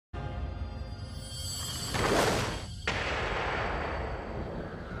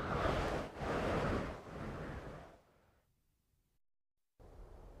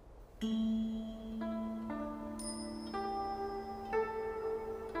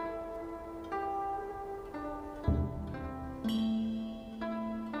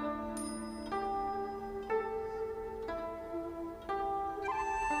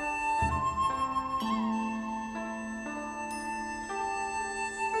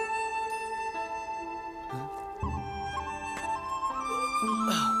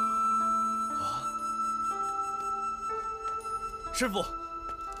师傅，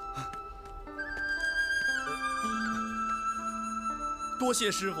多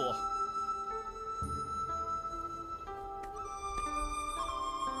谢师傅。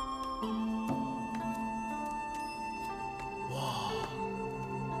哇！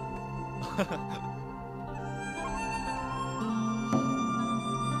哈哈。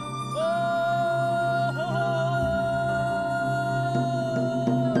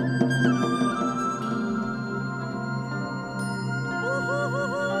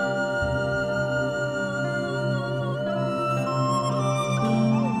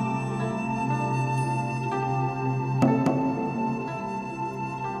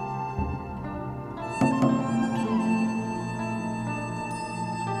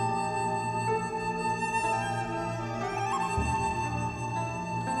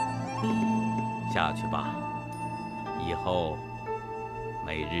 下去吧，以后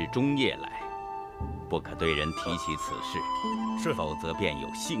每日中夜来，不可对人提起此事，是，否则便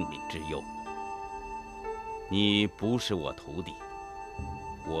有性命之忧。你不是我徒弟，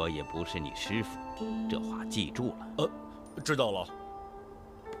我也不是你师傅，这话记住了。知道了。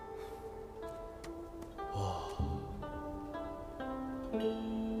哦，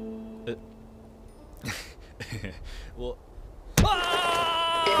我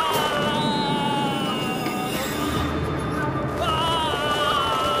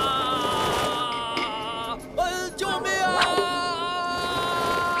救命啊！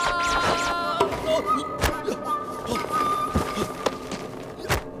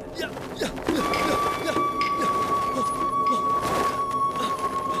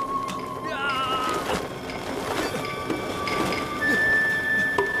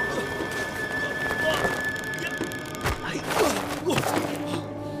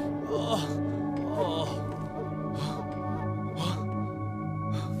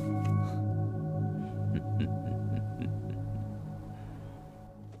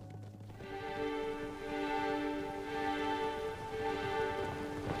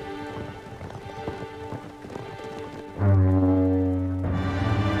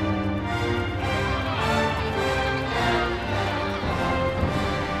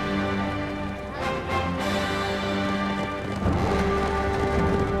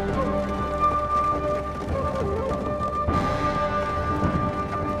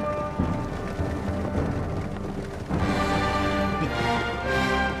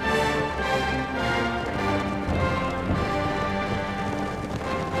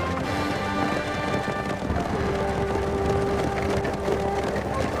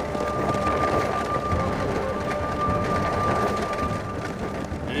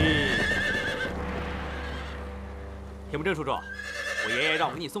田不正叔叔，我爷爷让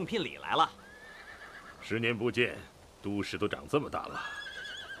我给你送聘礼来了。10年不见，都师都长这么大了。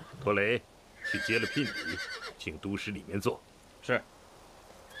托雷，去接了聘礼，请都师里面坐。是。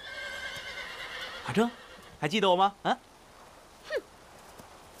阿正，还记得我吗？啊？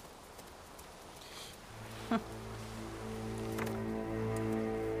哼。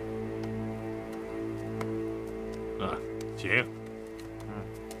请。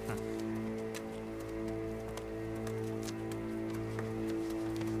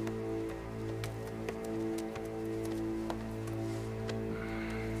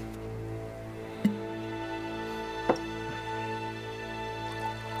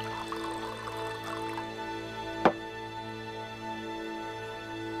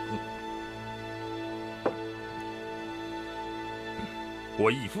我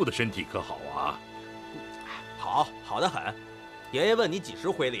义父的身体可好啊？好得很。爷爷问你几时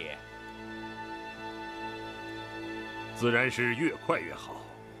回礼？自然是越快越好。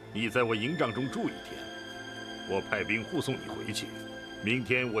你在我营帐中住一天，我派兵护送你回去。明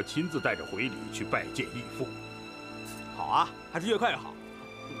天我亲自带着回礼去拜见义父。好啊，还是越快越好。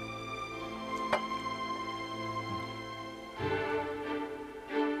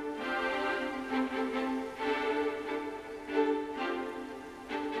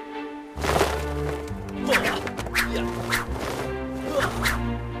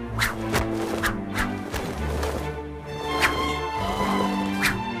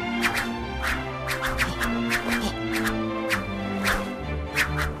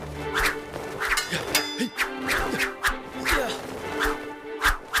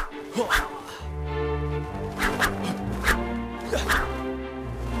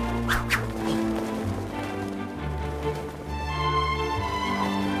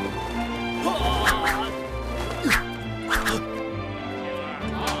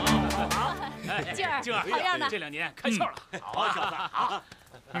静儿，好样的！这2年开窍了，好啊，小子，好。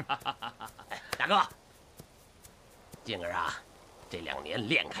大哥，静儿啊，这2年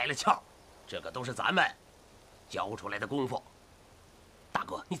练开了窍，这可都是咱们教出来的功夫。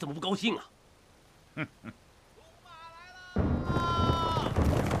你怎么不高兴啊？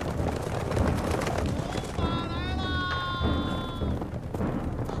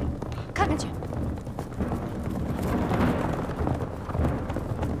看看去。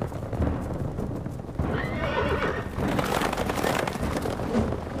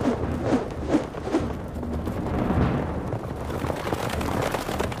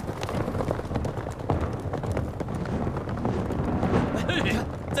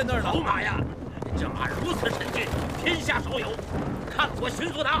在那儿呢。好马呀！这马如此神骏，天下少有。看我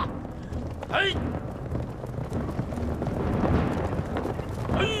驯服它！哎！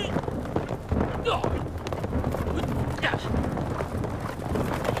哎！呀！呀！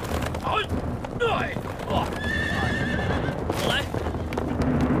哎！对！我来！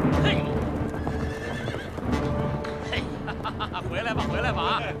嘿！嘿！回来吧，回来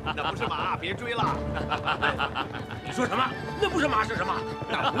吧！那不是马，别追了。你说什么？那不是马是什么？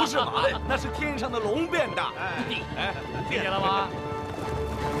那不是马，那是天上的龙变的。哎，听见了吗？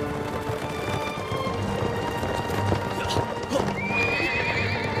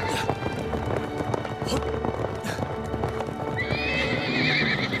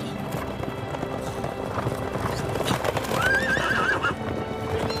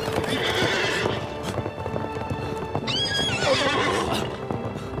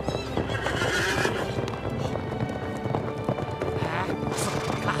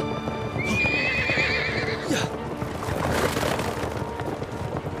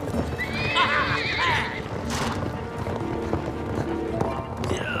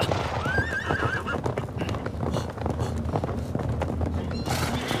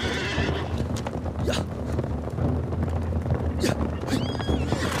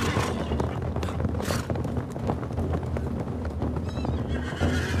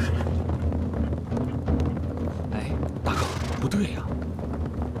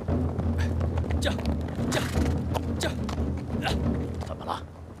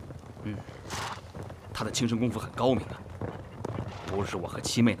轻身功夫很高明啊，不是我和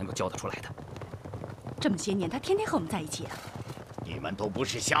七妹能够教得出来的。这么些年，他天天和我们在一起啊。你们都不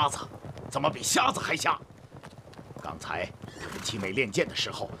是瞎子，怎么比瞎子还瞎？刚才我跟七妹练剑的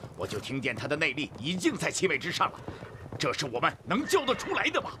时候，我就听见她的内力已经在七妹之上了，这是我们能教得出来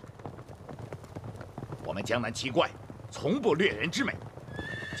的吗？我们江南七怪从不掠人之美，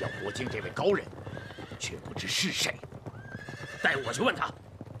叫国京这位高人，却不知是谁。带我去问他。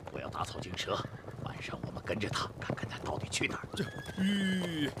不要打草惊蛇。晚上我们跟着他，看看他到底去哪儿。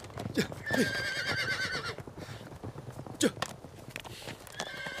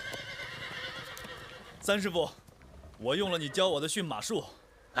三师傅，我用了你教我的驯马术。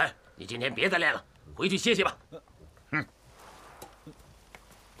哎，你今天别再练了，回去歇歇吧。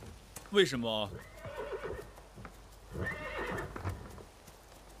为什么？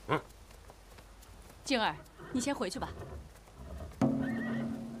静儿，你先回去吧。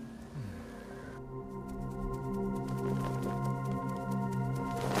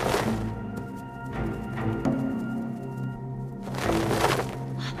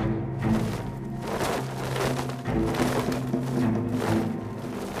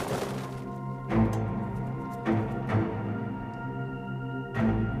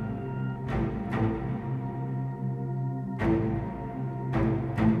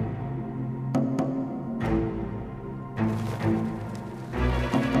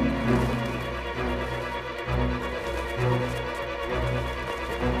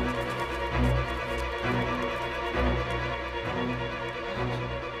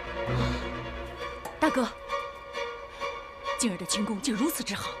大哥，静儿的轻功竟如此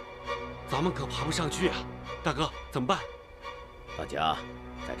之好，咱们可爬不上去啊！大哥，怎么办？大家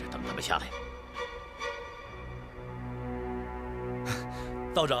在这等他们下来。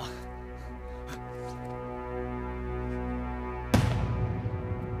道长，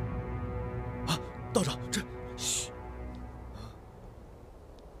啊，道长，这，嘘。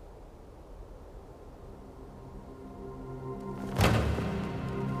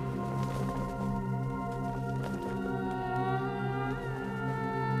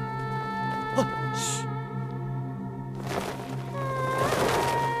嘘！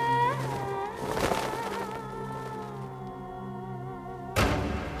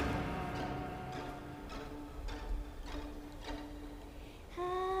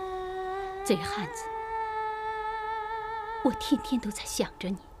贼汉子，我天天都在想着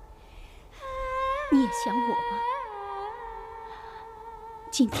你，你也想我吗？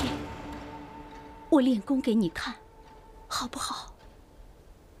今天我练功给你看，好不好？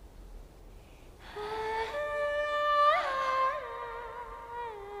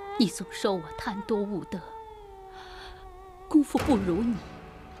你总说我贪多误得，功夫不如你，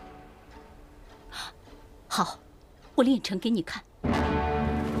好，我练成给你看。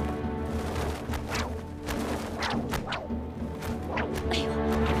哎呦，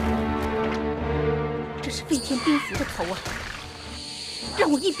这是飞天蝙蝠的头啊！让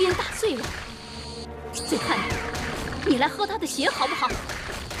我一鞭打碎了。醉汉子，你来喝他的血好不好？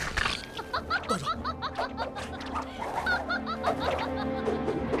道长，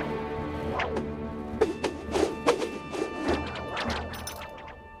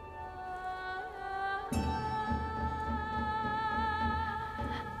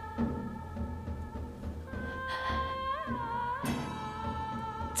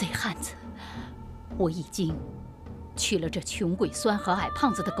醉汉子，我已经取了这穷鬼酸和矮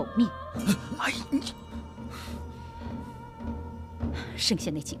胖子的狗命。哎，剩下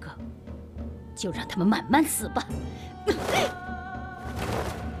那几个，就让他们慢慢死吧。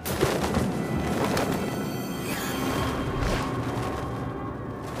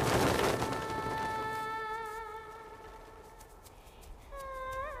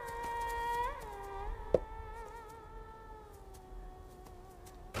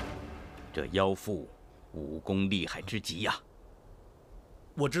这妖妇武功厉害之极呀！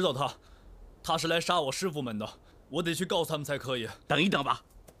我知道他是来杀我师傅们的，我得去告诉他们才可以。等一等吧，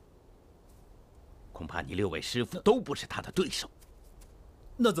恐怕你6位师傅都不是他的对手。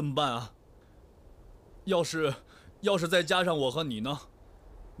那怎么办啊？要是再加上我和你呢？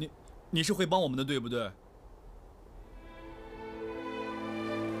你是会帮我们的，对不对？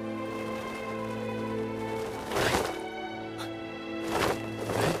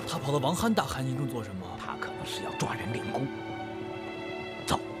他跑到王憨大汗营中做什么？他可能是要抓人练功。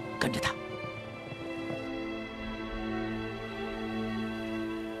走，跟着他。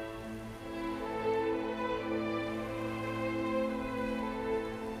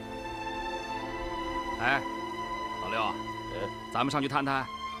哎，老六，咱们上去探探。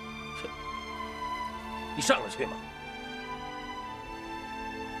你上了去吗？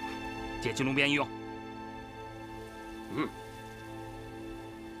借金龙鞭一用。嗯。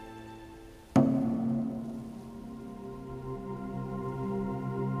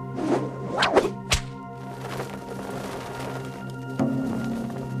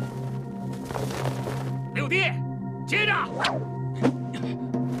六弟，接着。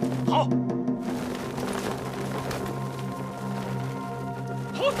好。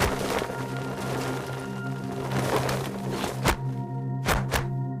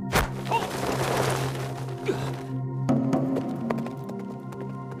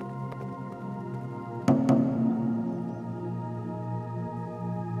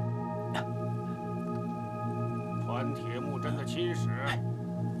传铁木真的亲使。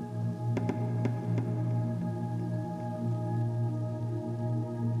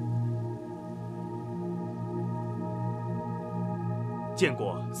见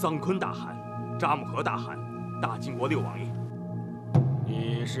过桑昆大汗、扎木合大汗、大金国6王爷。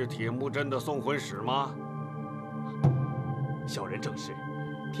你是铁木真的送魂使吗？小人正是。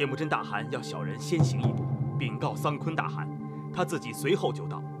铁木真大汗要小人先行一步，禀告桑昆大汗，他自己随后就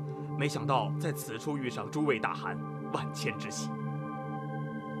到。没想到在此处遇上诸位大汗，万千之喜。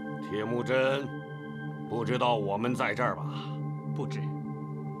铁木真不知道我们在这儿吧？不知。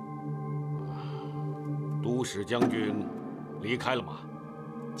都使将军离开了吗？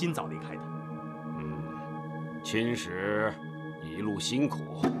今早离开的。亲使一路辛苦，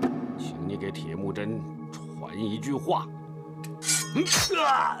请你给铁木真传一句话。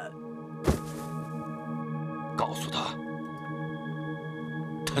告诉他，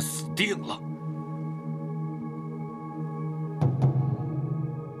他死定了。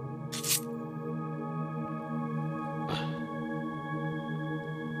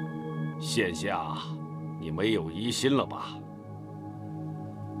现下你没有疑心了吧？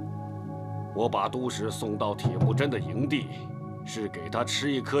我把都使送到铁木真的营地，是给他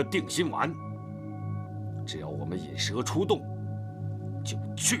吃一颗定心丸。只要我们引蛇出洞，就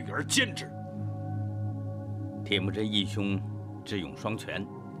聚而歼之。铁木真义兄智勇双全，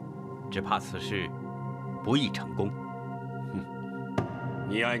只怕此事不易成功。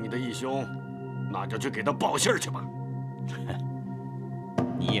你爱你的义兄，那就去给他报信儿去吧。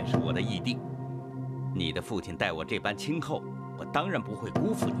你也是我的义弟，你的父亲待我这般亲厚，我当然不会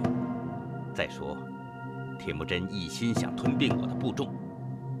辜负你。再说，铁木真一心想吞并我的部众，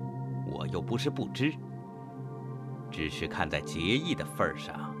我又不是不知，只是看在结义的份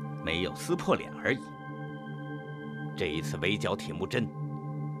上，没有撕破脸而已。这一次围剿铁木真，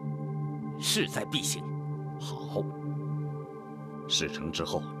势在必行。好，事成之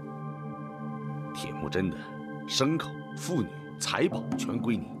后，铁木真的牲口、妇女、财宝全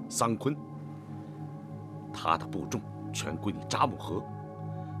归你桑昆，他的部众全归你扎木合。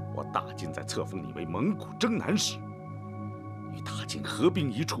我大晋在册封你为蒙古征南使，与大晋合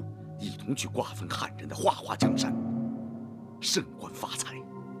兵一处，一同去瓜分汉人的花花江山，升官发财。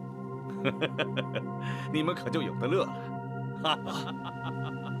你们可就有的乐了。哈哈。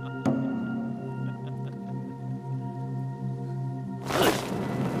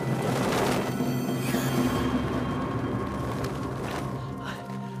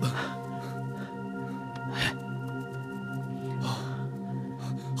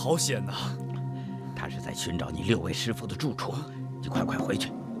好险呐！他是在寻找你6位师傅的住处，你快回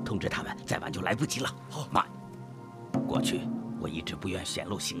去，通知他们，再晚就来不及了。好，慢。过去我一直不愿显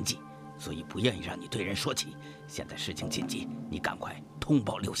露行迹，所以不愿意让你对人说起。现在事情紧急，你赶快通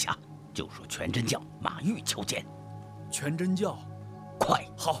报6辖，就说全真教马玉求见。全真教，快！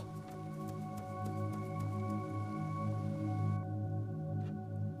好。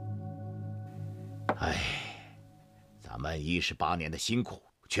哎，咱们18年的辛苦，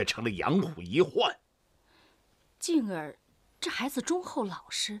却成了养虎遗患。静儿，这孩子忠厚老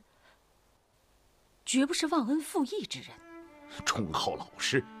实，绝不是忘恩负义之人。忠厚老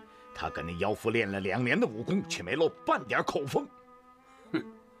实，他跟那妖妇练了2年的武功，却没露半点口风。哼，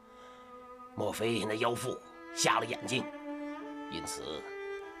莫非那妖妇瞎了眼睛，因此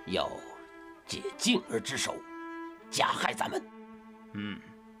要借静儿之手加害咱们？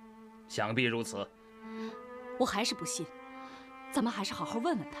想必如此。我还是不信，咱们还是好好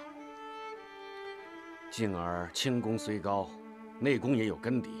问问他。静儿轻功虽高，内功也有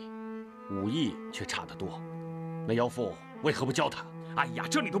根底，武艺却差得多。那妖妇为何不教他？哎呀，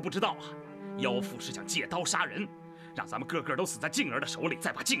这你都不知道啊！妖妇是想借刀杀人，让咱们个个都死在静儿的手里，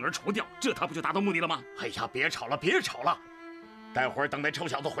再把静儿除掉，这他不就达到目的了吗？哎呀，别吵了，别吵了！待会儿等那臭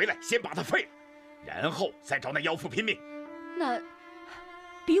小子回来，先把他废了，然后再找那妖妇拼命。那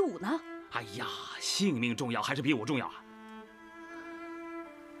比武呢？哎呀，性命重要还是比武重要啊？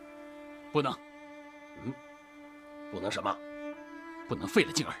不能，不能什么？不能废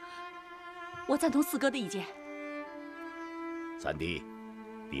了静儿。我赞同四哥的意见。三弟，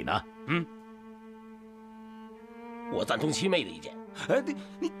你呢？我赞同七妹的意见。哎，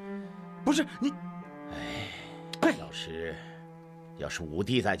你不是你，哎，要是五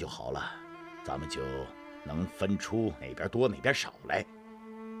弟在就好了，咱们就能分出哪边多哪边少来。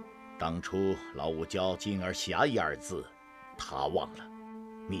当初老五教静儿侠义2字，他忘了，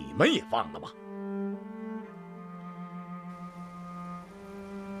你们也忘了吗？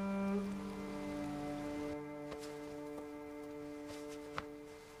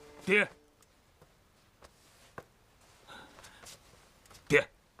爹，爹，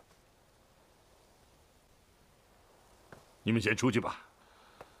你们先出去吧。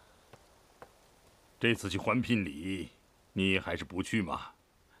这次去还聘礼，你还是不去吗？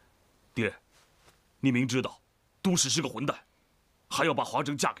爹，你明知道都使是个混蛋，还要把华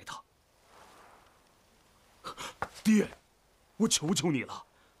筝嫁给他。爹，我求求你了，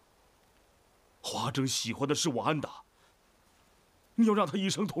华筝喜欢的是我安达，你要让他一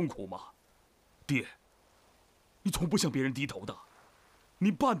生痛苦吗？爹，你从不向别人低头的，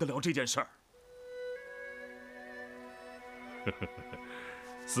你办得了这件事儿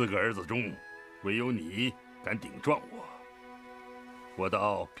4个儿子中，唯有你敢顶撞我，我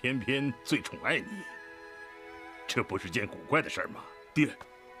倒偏偏最宠爱你，这不是件古怪的事儿吗？爹，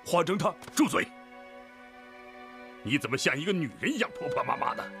华筝她……住嘴！你怎么像一个女人一样婆婆妈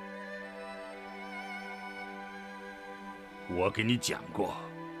妈的？我给你讲过，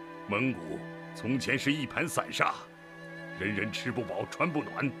蒙古从前是一盘散沙，人人吃不饱穿不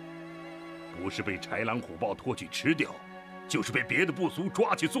暖，不是被豺狼虎豹拖去吃掉，就是被别的部族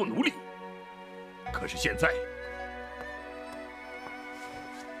抓去做奴隶。可是现在，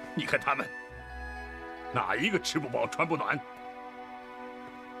你看他们，哪一个吃不饱穿不暖？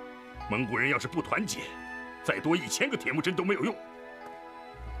蒙古人要是不团结，再多1000个铁木真都没有用。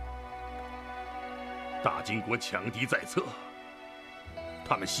大金国强敌在侧，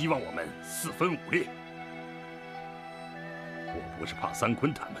他们希望我们4分5裂。我不是怕三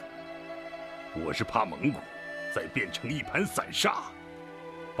坤他们，我是怕蒙古再变成一盘散沙，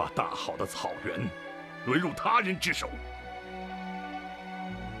把大好的草原沦入他人之手。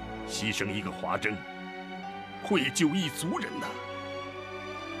牺牲一个华筝，会救一族人呐。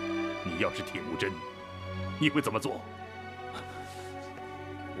你要是铁木真，你会怎么做？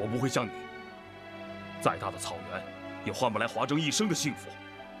我不会像你，再大的草原也换不来华筝一生的幸福。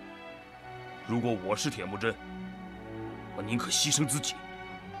如果我是铁木真，我宁可牺牲自己。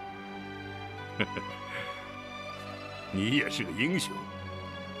你也是个英雄。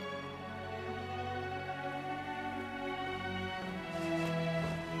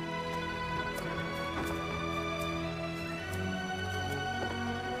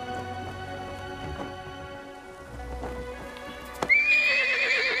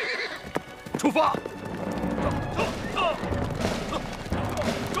出发！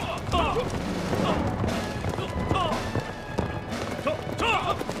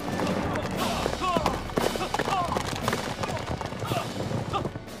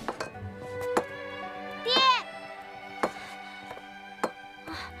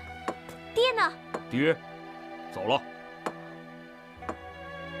爹呢？爹，走了。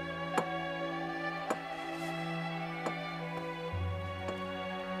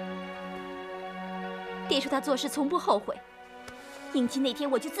爹说他做事从不后悔，迎亲那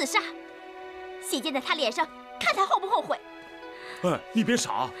天我就自杀，血溅在他脸上，看他后不后悔。哎，你别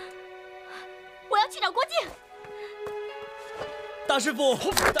傻！我要去找郭靖。大师傅，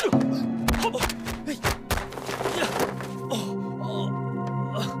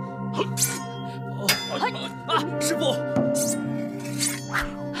师傅！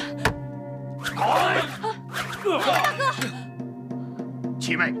大哥，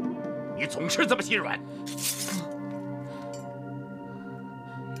七妹，你总是这么心软。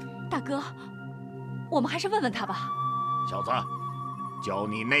大哥，我们还是问问他吧。小子，教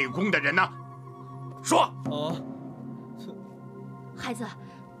你内功的人呢？说。孩子，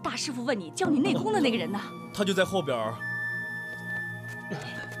大师傅问你教你内功的那个人呢？他就在后边儿。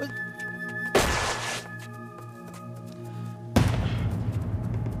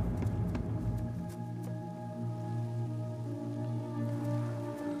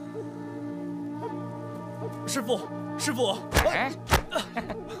师傅，师傅，哎，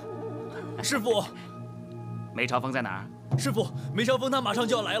师傅，梅超风在哪儿？师傅，梅超风他马上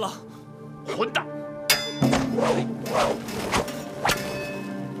就要来了。混蛋！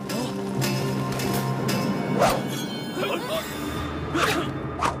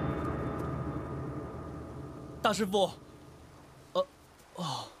大师傅，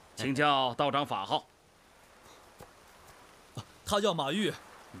请教道长法号。他叫马玉。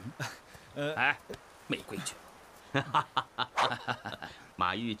哎，没规矩。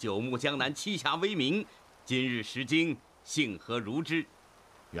马玉久慕江南七侠威名，今日识经，幸何如之？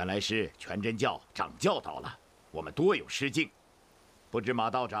原来是全真教长教到了，我们多有失敬。不知马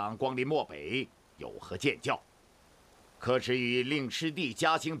道长光临漠北，有何见教？可是与令师弟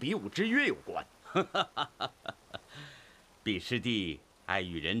嘉兴比武之约有关。鄙师弟爱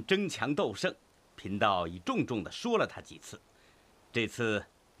与人争强斗胜，贫道已重重地说了他几次。这次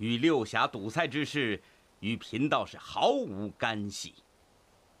与六侠赌赛之事，与贫道是毫无干系。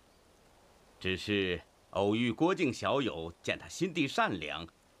只是偶遇郭靖小友，见他心地善良，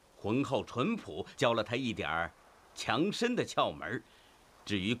浑厚淳朴，教了他一点儿强身的窍门。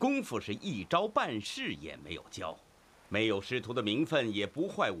至于功夫，是一招半式也没有教，没有师徒的名分，也不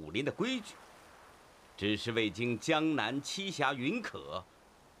坏武林的规矩。只是未经江南七侠允可，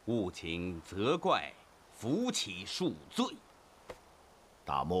务请责怪，扶起恕罪。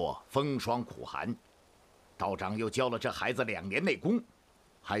大漠风霜苦寒，道长又教了这孩子2年内功，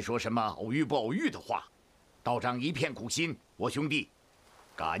还说什么偶遇不偶遇的话，道长一片苦心，我兄弟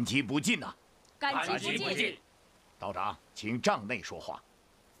感激不尽呐！感激不尽。道长，请帐内说话。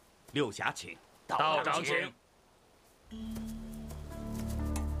六侠请。道长请。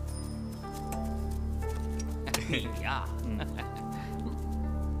你呀，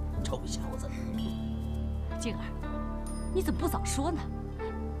臭小子！静儿，你怎么不早说呢？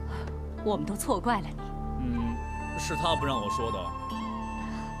我们都错怪了你。是他不让我说的。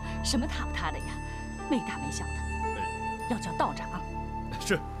什么他不他的呀？没大没小的，要叫道长。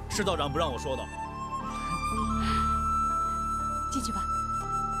是道长不让我说的。进去吧。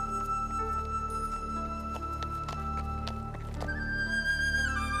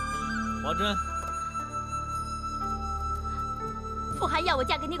华珍，傅寒要我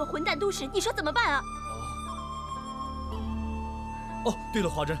嫁给那个混蛋都使，你说怎么办啊？哦，对了，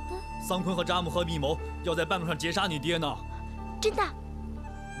华珍，桑坤和扎木合密谋要在半路上劫杀你爹呢。真的？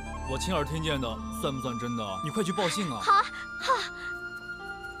我亲耳听见的，算不算真的？你快去报信啊！好啊，好啊。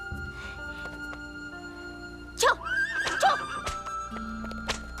冲！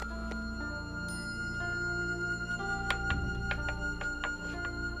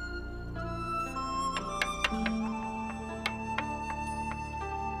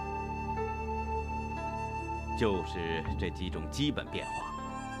就是这几种基本变化，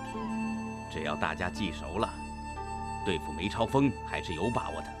只要大家记熟了，对付梅超风还是有把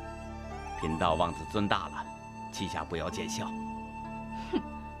握的。贫道妄自尊大了，七侠不要见笑。哼，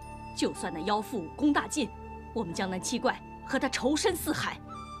就算那妖妇武功大进，我们江南七怪和他仇深似海，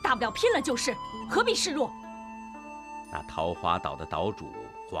大不了拼了就是，何必示弱？那桃花岛的岛主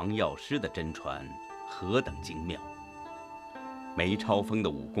黄药师的真传何等精妙，梅超风的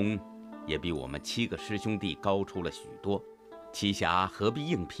武功也比我们7个师兄弟高出了许多，七侠何必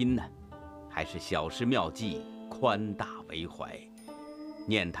硬拼呢？还还是小施妙计，宽大为怀，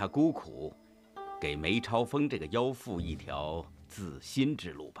念他孤苦，给梅超风这个妖妇一条自新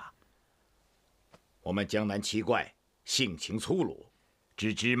之路吧。我们江南七怪性情粗鲁，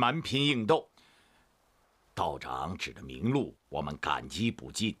只知蛮拼硬斗。道长指的明路，我们感激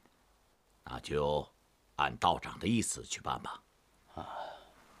不尽，那就按道长的意思去办吧。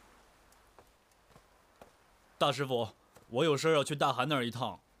大师傅，我有事要去大汗那儿一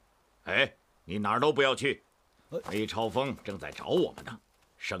趟。哎，你哪儿都不要去，梅超风正在找我们呢，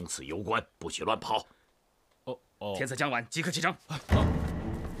生死攸关，不许乱跑。哦，天色将晚，即刻启程。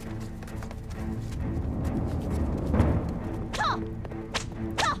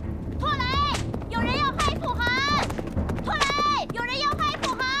拖雷，有人要拍土函！拖雷，有人要拍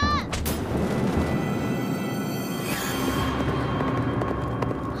土函！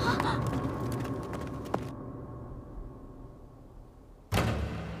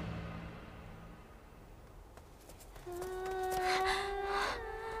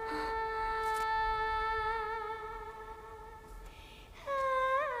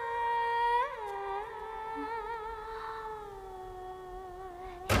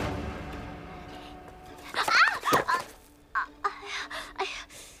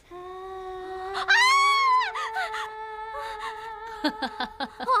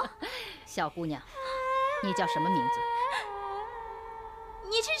小姑娘，你叫什么名字？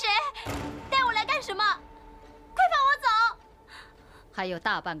你是谁？带我来干什么？快放我走！还有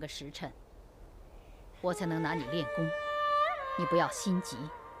大半个时辰，我才能拿你练功。你不要心急，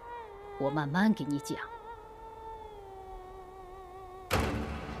我慢慢给你讲。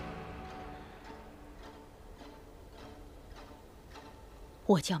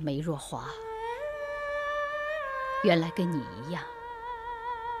我叫梅若华，原来跟你一样，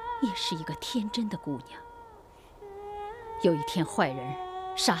也是一个天真的姑娘。有一天，坏人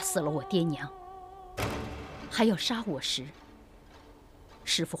杀死了我爹娘，还要杀我时，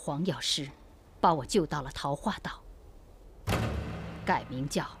师父黄药师把我救到了桃花岛，改名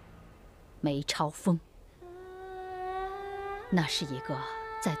叫梅超风。那是一个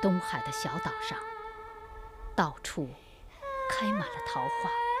在东海的小岛上，到处开满了桃花。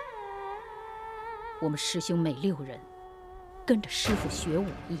我们师兄妹6人跟着师父学武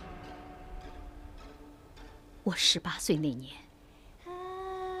艺。我18岁那年，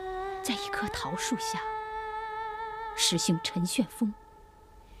在一棵桃树下，师兄陈旋风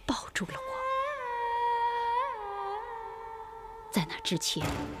抱住了我。在那之前，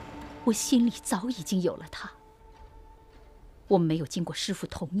我心里早已经有了他。我们没有经过师父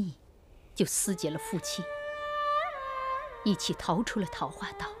同意，就私结了夫妻，一起逃出了桃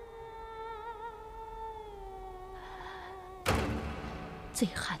花岛。贼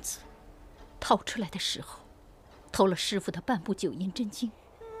汉子逃出来的时候，偷了师父的半部九阴真经。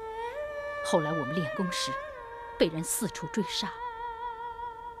后来我们练功时，被人四处追杀，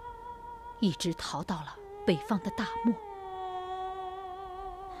一直逃到了北方的大漠，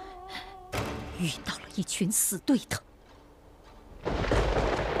遇到了一群死对头。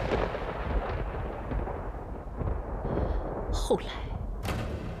后来，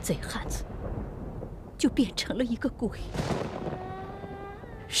贼汉子就变成了一个鬼，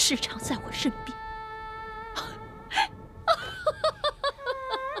时常在我身边。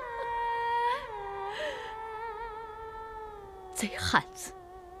贼汉子，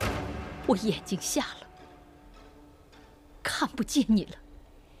我眼睛瞎了，看不见你了。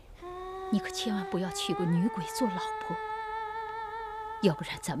你可千万不要娶个女鬼做老婆，要不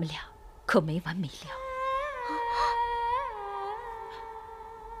然咱们俩可没完没了。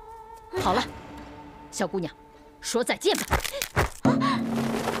好了，小姑娘，说再见吧。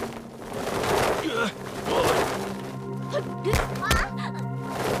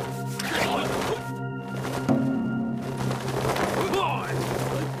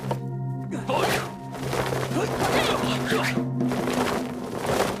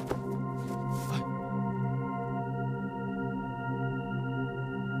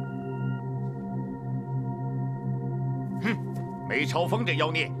梅超风这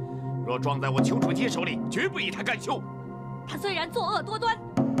妖孽，若撞在我丘处机手里，绝不以他干休。他虽然作恶多端，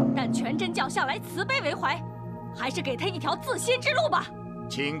但全真教向来慈悲为怀，还是给他一条自新之路吧。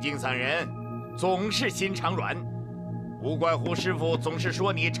清净散人总是心肠软，无怪乎师父总是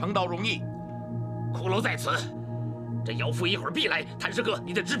说你成道容易。骷髅在此，这妖妇一会儿必来。谭师哥，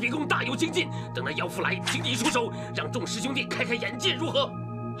你的制皮功大有精进，等那妖妇来，请你出手，让众师兄弟开开眼界，如何？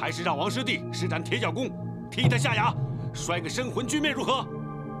还是让王师弟施展铁脚功，踢他下崖，摔个身魂俱灭，如何？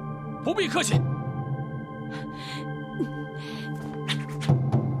不必客气。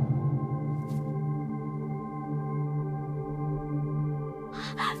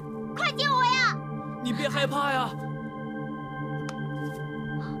快救我呀！你别害怕呀。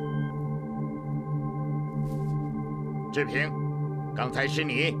志平，刚才是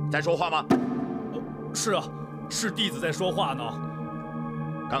你在说话吗？是啊，是弟子在说话呢。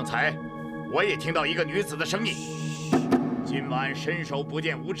刚才我也听到一个女子的声音。今晚伸手不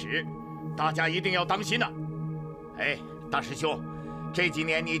见五指，大家一定要当心呐！哎，大师兄，这几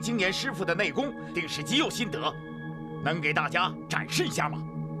年你精研师傅的内功，定是极有心得，能给大家展示一下吗？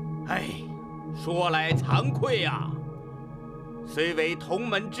哎，说来惭愧呀，虽为同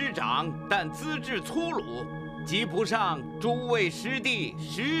门之长，但资质粗鲁，及不上诸位师弟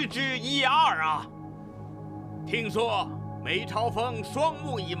10之1二啊。听说梅超风双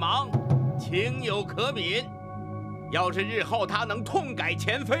目已盲，情有可悯。要是日后他能痛改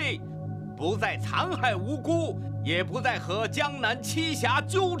前非，不再残害无辜，也不再和江南七侠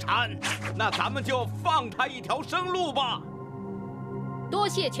纠缠，那咱们就放他一条生路吧。多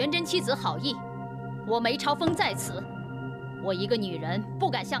谢全真妻子好意，我梅超风在此，我一个女人不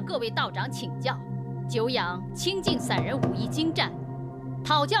敢向各位道长请教，久仰清净散人武艺精湛，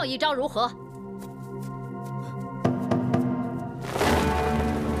讨教一招如何？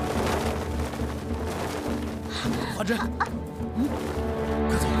华珍，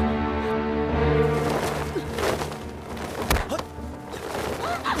快走！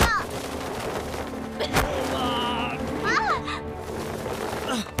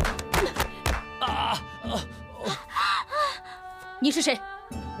你是谁？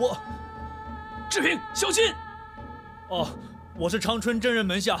我，志平，小心！哦，我是长春真人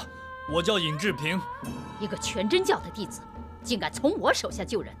门下，我叫尹志平。一个全真教的弟子，竟敢从我手下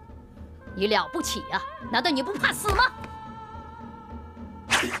救人，你了不起呀！难道你不怕死吗？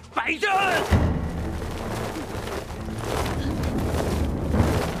摆阵！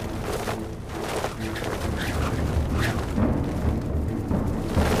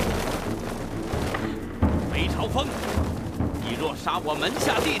梅超风，你若杀我门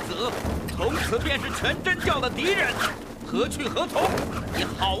下弟子，从此便是全真教的敌人，何去何从？你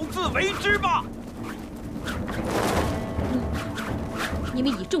好自为之吧！你们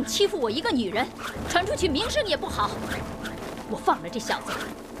以重欺负我一个女人，传出去名声也不好。我放了这小子，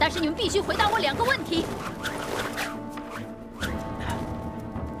但是你们必须回答我2个问题。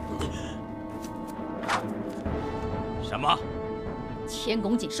什么？千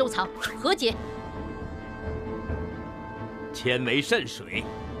拱锦收藏，何解？千为肾水，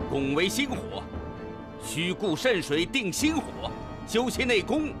拱为心火，须固肾水定心火，修习内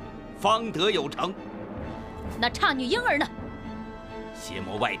功，方得有成。那差女婴儿呢？邪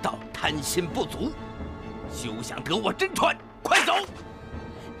魔外道，贪心不足，休想得我真传！快走！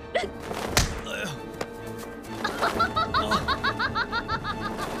哎呀！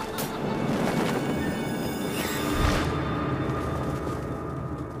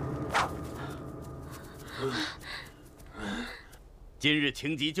今日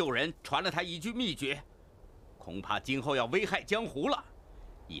情急救人，传了他一句秘诀，恐怕今后要危害江湖了。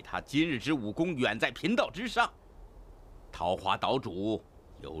以他今日之武功，远在贫道之上。桃花岛主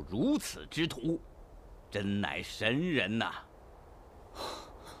有如此之徒，真乃神人呐！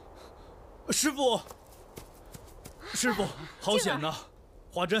师傅，师傅，好险呐！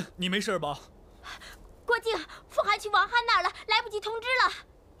华珍，你没事吧？郭靖，凤寒去王憨那儿了，来不及通知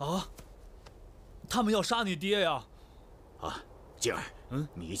了。啊？他们要杀你爹呀！啊，静儿，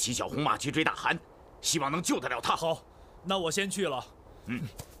你骑小红马去追大汗，希望能救得了他。好，那我先去了。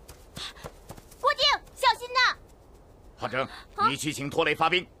郭靖，小心呐！华筝，你去请拖雷发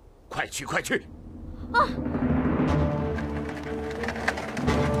兵，快去，快去！啊！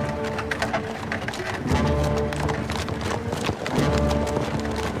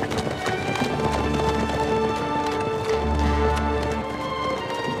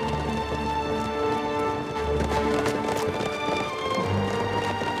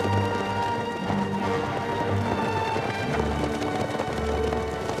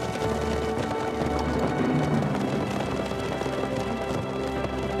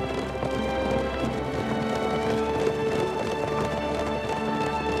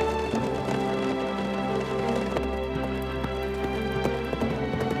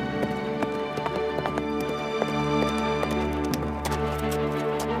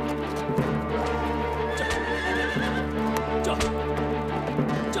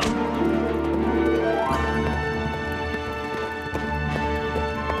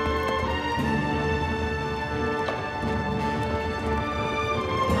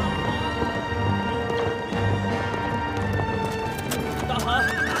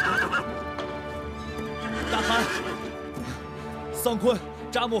桑坤、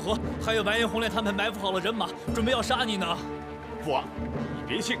扎木合还有完颜红莲他们埋伏好了人马，准备要杀你呢。父王，你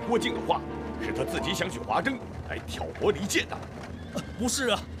别信郭靖的话，是他自己想去华征来挑拨离间的。不是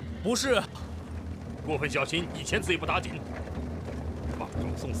啊，不是。过分小心，以前罪不打紧。莽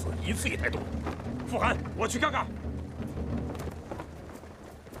撞送死一次也太多。傅寒，我去看看。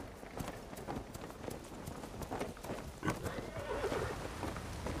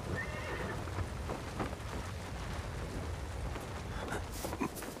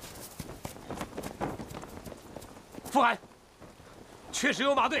傅寒，确实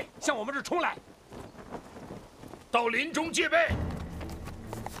有马队向我们这冲来。到林中戒备。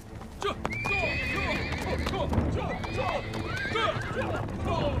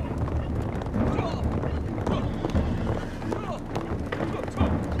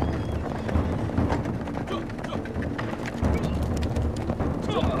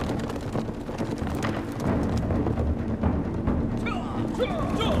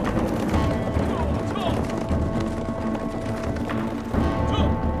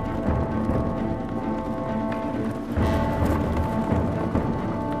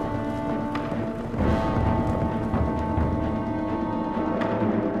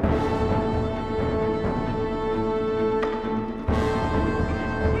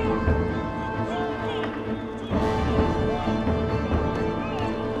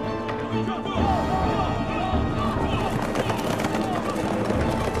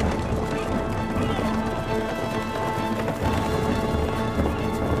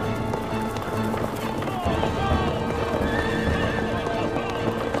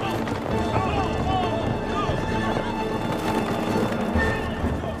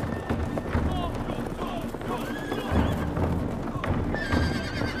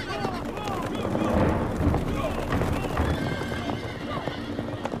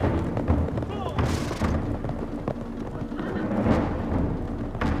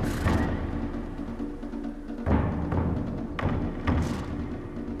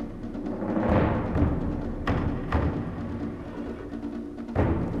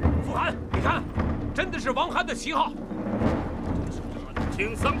是王涵的旗号，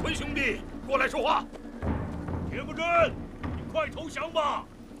请三坤兄弟过来说话。铁不真，你快投降吧！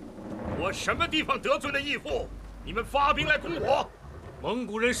我什么地方得罪了义父？你们发兵来攻我？蒙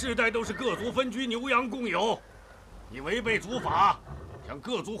古人世代都是各族分居，牛羊共有。你违背族法，向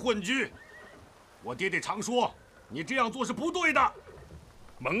各族混居。我爹爹常说，你这样做是不对的。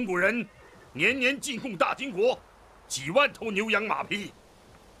蒙古人年年进贡大金国，几万头牛羊马匹，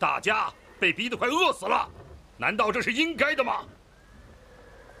大家被逼得快饿死了，难道这是应该的吗？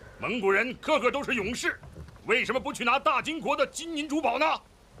蒙古人个个都是勇士，为什么不去拿大金国的金银珠宝呢？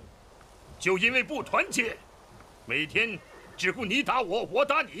就因为不团结，每天只顾你打我，我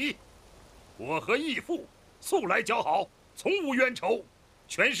打你。我和义父素来交好，从无冤仇，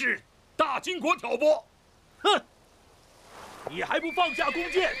全是大金国挑拨。哼！你还不放下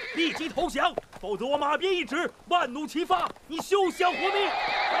弓箭，立即投降，否则我马鞭一指，万弩齐发，你休想活命！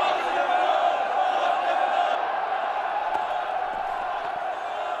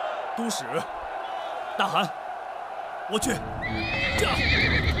都使，大汗，我去。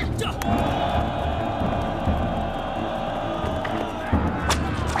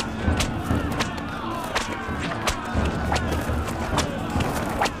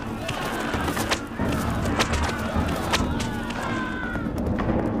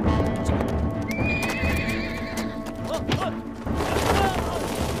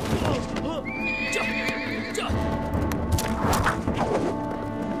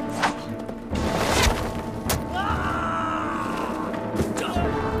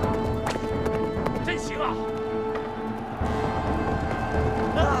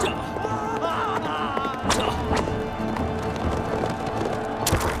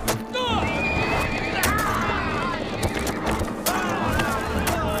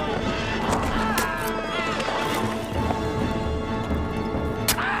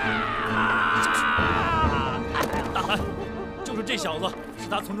这小子是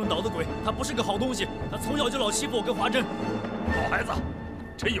他从中捣的鬼，他不是个好东西。他从小就老欺负我跟华珍。好孩子，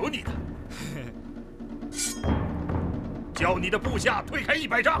真有你的！叫你的部下退开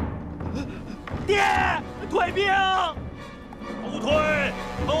100丈。爹，退兵！后退，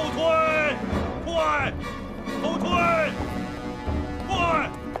后退，快！后退，快！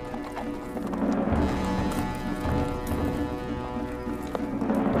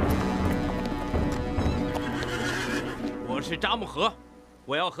我是扎木合，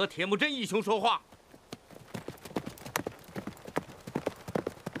我要和铁木真义兄说话。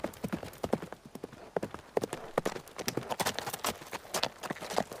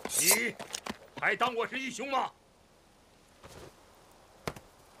你还当我是义兄吗？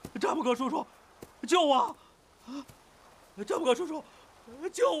扎木合叔叔，救我！扎木合叔叔，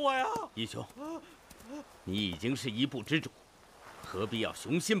救我呀！义兄，你已经是一步之主，何必要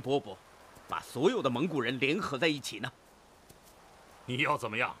雄心勃勃，把所有的蒙古人联合在一起呢？你要怎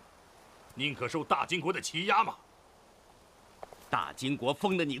么样？宁可受大金国的欺压吗？大金国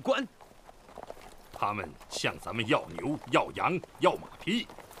封了你官，他们向咱们要牛、要羊、要马匹，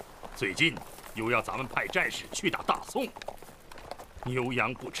最近又要咱们派战士去打大宋。牛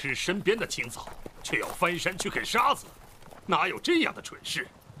羊不吃身边的青草，却要翻山去啃沙子，哪有这样的蠢事？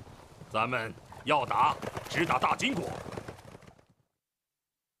咱们要打，只打大金国。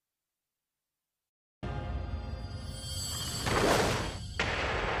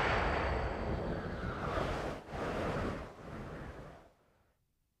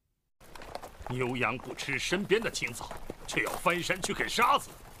牛羊不吃身边的青草，却要翻山去啃沙子，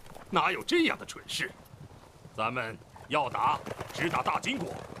哪有这样的蠢事？咱们要打，只打大金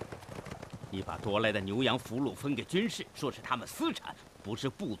国。你把夺来的牛羊俘虏分给军士，说是他们私产，不是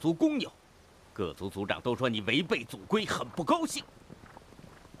部族公有。各族族长都说你违背祖规，很不高兴。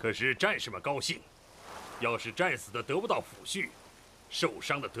可是战士们高兴，要是战死的得不到抚恤，受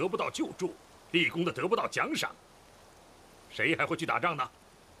伤的得不到救助，立功的得不到奖赏，谁还会去打仗呢？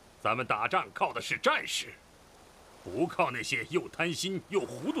咱们打仗靠的是战士，不靠那些又贪心又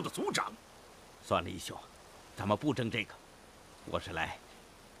糊涂的族长。算了，义兄，咱们不争这个。我是来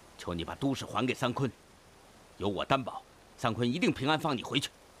求你把都市还给三坤，有我担保，三坤一定平安放你回去。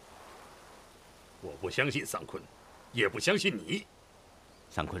我不相信三坤，也不相信你。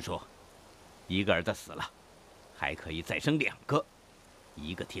三坤说，一个儿子死了，还可以再生2个，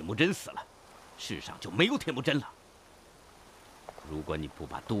一个铁木真死了，世上就没有铁木真了。如果你不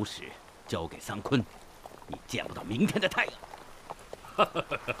把都市交给三坤，你见不到明天的太阳。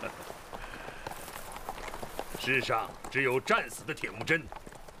世上只有战死的铁木真，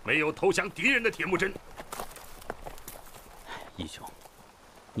没有投降敌人的铁木真。义兄，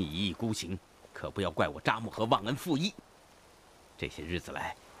你一意孤行，可不要怪我扎木合忘恩负义。这些日子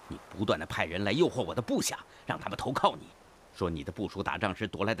来，你不断的派人来诱惑我的部下，让他们投靠你，说你的部属打仗时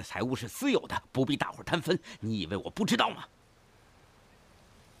夺来的财物是私有的，不必大伙摊分。你以为我不知道吗？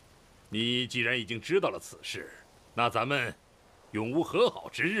你既然已经知道了此事，那咱们永无和好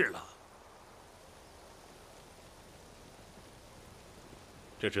之日了。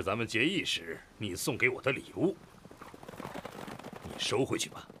这是咱们结义时你送给我的礼物，你收回去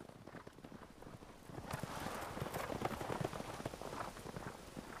吧。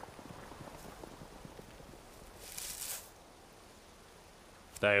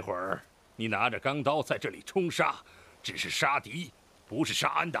待会儿你拿着钢刀在这里冲杀，只是杀敌，不是杀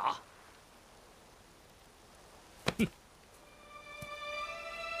安达。哼！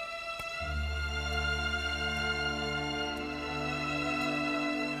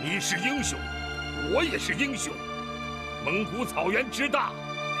你是英雄，我也是英雄。蒙古草原之大，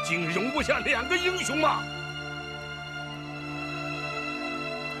竟容不下2个英雄吗？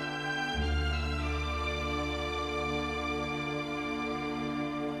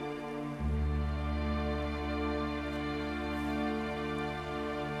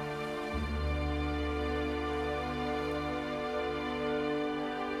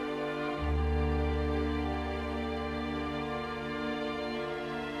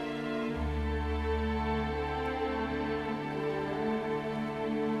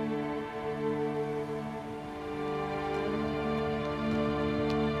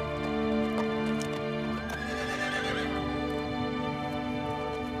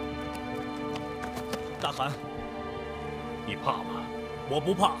大汗，你怕吗？我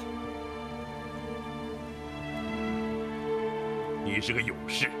不怕。你是个勇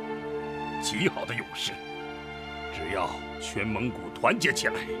士，极好的勇士。只要全蒙古团结起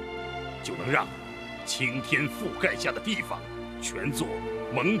来，就能让青天覆盖下的地方全做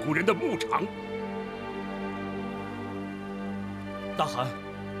蒙古人的牧场。大汗，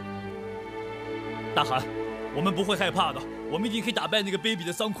大汗，我们不会害怕的，我们一定可以打败那个卑鄙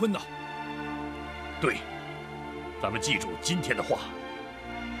的桑坤的。对，咱们记住今天的话，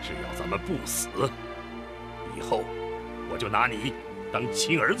只要咱们不死，以后我就拿你当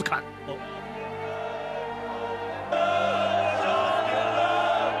亲儿子看。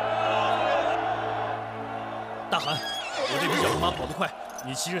大汗，我这匹小马跑得快，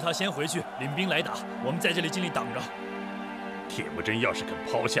你骑着它先回去，领兵来打，我们在这里尽力挡着。铁木真要是肯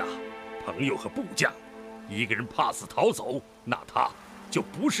抛下朋友和部将，一个人怕死逃走，那他就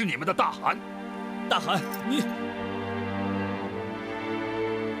不是你们的大汗。大汗，你……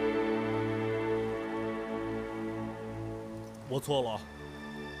我错了。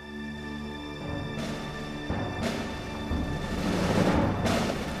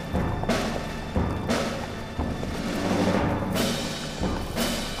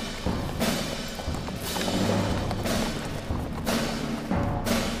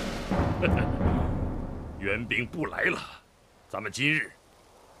援兵不来了，咱们今日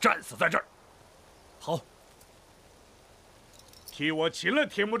战死在这儿。好，替我擒了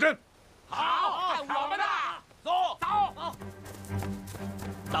铁木真。好，我们的，走。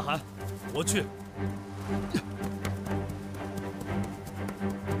大汗，我去。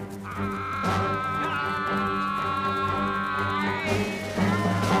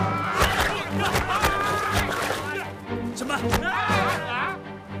什么？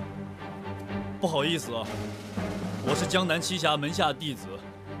不好意思啊，我是江南七侠门下弟子，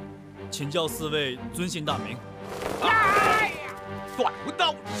请教四位尊姓大名。断无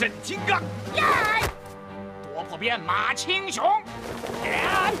刀沈金刚，夺破鞭马青雄，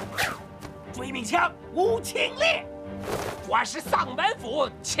追命枪吴清烈，我是丧门府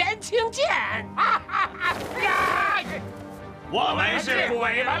钱清剑。我们是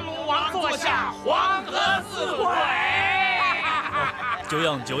鬼门卢王座下黄河四鬼。久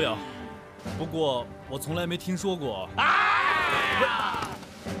仰久仰，不过我从来没听说过。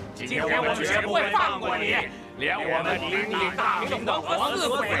今天我绝不会放过你，连我们鼎鼎大名的黄四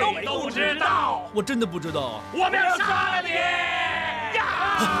鬼都不知道。我真的不知道。我们要杀了你！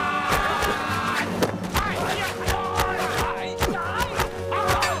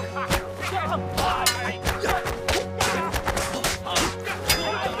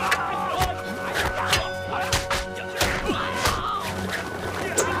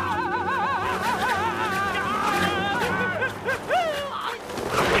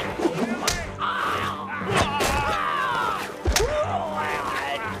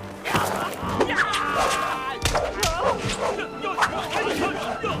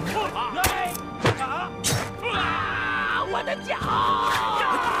我的脚！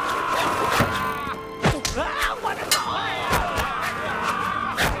我的头！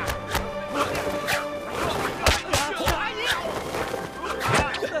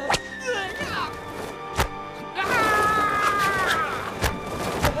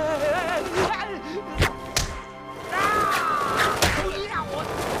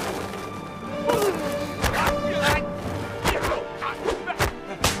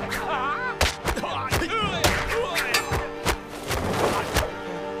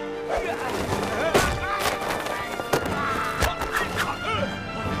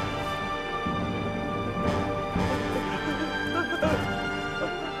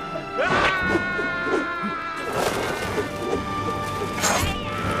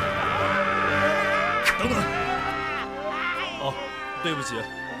对不起，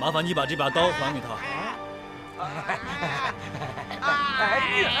麻烦你把这把刀还给他。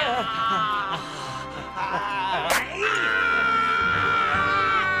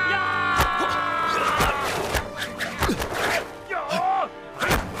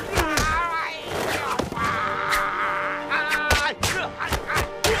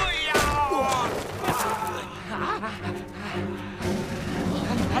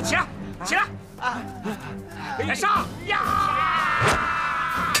起来，起来！来上呀！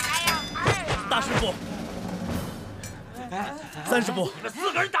大师傅，三师傅，你们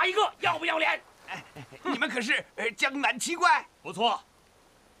4个人打1个，要不要脸？你们可是江南七怪？不错。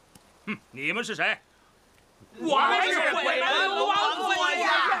你们是谁？我们是鬼门卢王座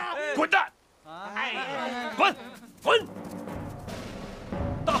下。滚蛋！滚！滚！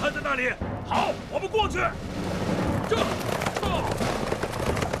大汉在那里。好，我们过去。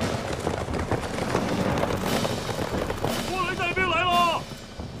过来带兵来了！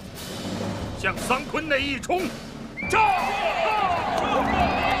向桑坤内一冲！战！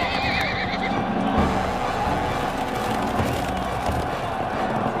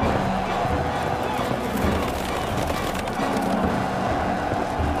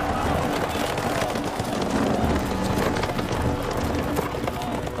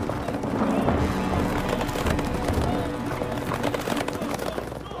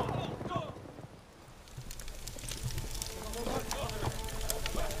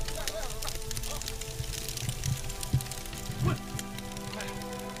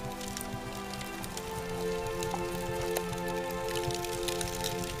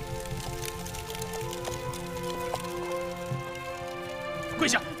跪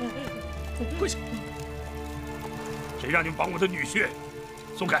下！跪下！谁让你们绑我的女婿？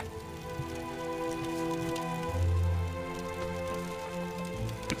松开！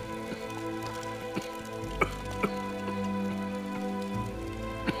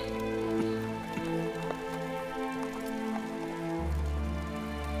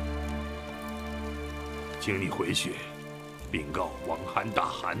请你回去禀告王韩大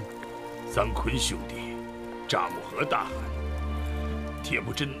汗、桑坤兄弟、扎木合大汗。铁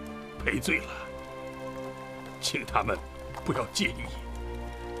木真赔罪了，请他们不要介意。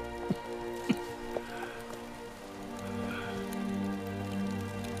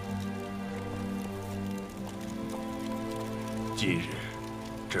今日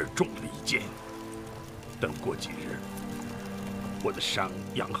这儿中了一箭，等过几日，我的伤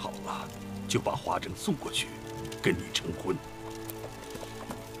养好了，就把华筝送过去，跟你成婚。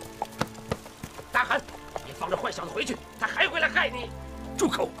大汗，你放这坏小子回去，他还会来害你！住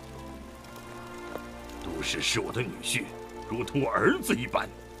口！都使是我的女婿，如同我儿子一般，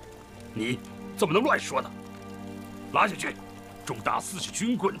你怎么能乱说呢？拉下去，重打40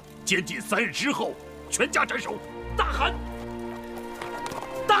军棍，监禁3日之后，全家斩首。大汗，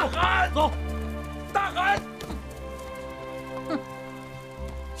大汗，走！大汗，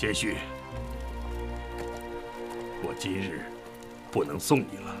贤婿，我今日不能送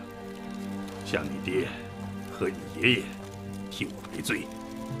你了，向你爹和你爷爷替我赔罪。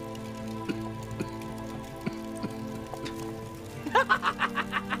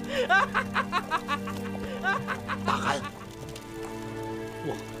大汗，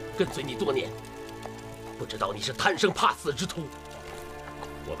我跟随你多年，不知道你是贪生怕死之徒。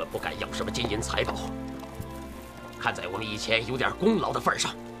我们不敢要什么金银财宝，看在我们以前有点功劳的份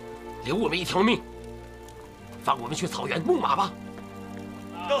上，留我们一条命，放我们去草原牧马吧。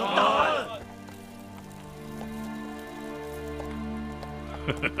大汗，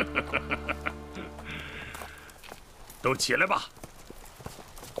都起来吧，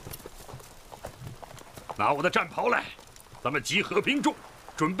拿我的战袍来，咱们集合兵众，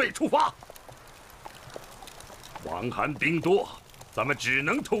准备出发。王韩兵多，咱们只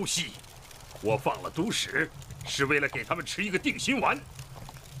能偷袭。我放了都使，是为了给他们吃一个定心丸。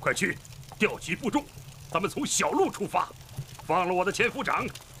快去，调集部众，咱们从小路出发，放了我的前副长，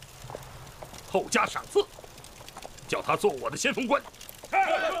后加赏赐，叫他做我的先锋官。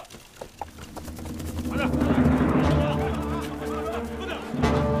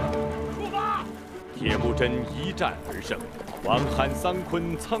铁木真一战而胜，王罕、桑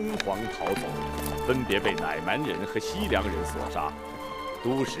昆仓皇逃走，分别被乃蛮人和西凉人所杀。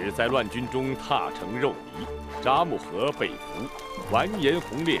都使在乱军中踏成肉泥，扎木合被俘，完颜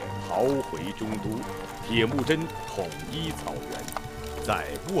洪烈逃回中都，铁木真统一草原，在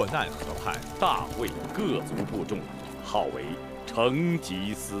沃难河畔大会各族部众，号为成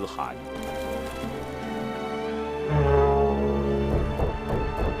吉思汗。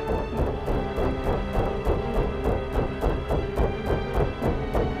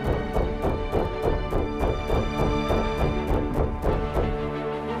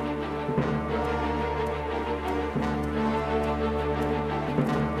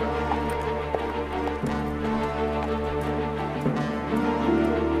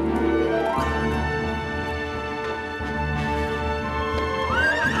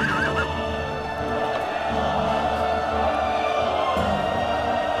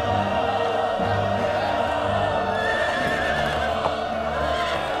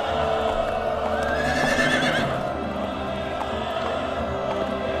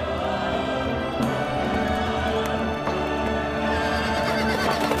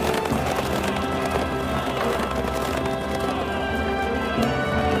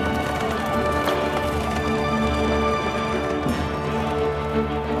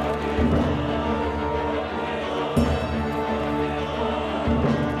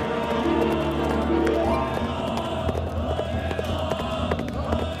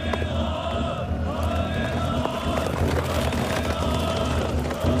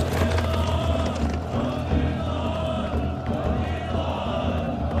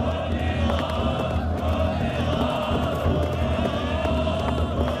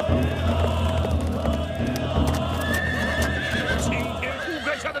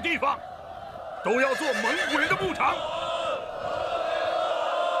都要做蒙古人的牧场。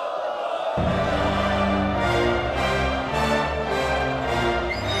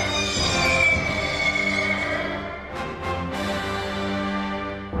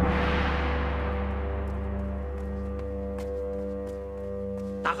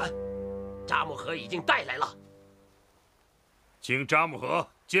大汗，扎木合已经带来了，请扎木合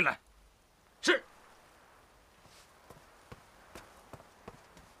进来。是。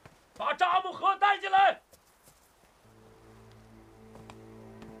把扎木合带进来。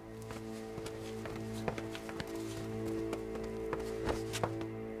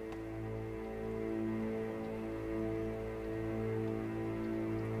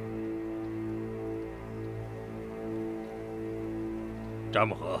扎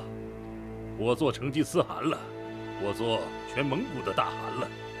木合，我做成吉思汗了，我做全蒙古的大汗了，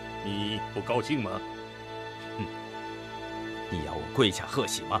你不高兴吗？你要我跪下贺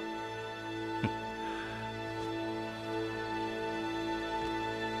喜吗？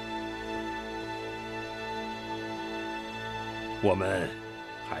我们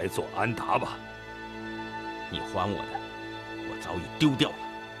还做安达吧。你还我的，我早已丢掉了。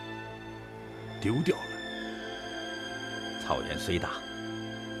丢掉了。草原虽大，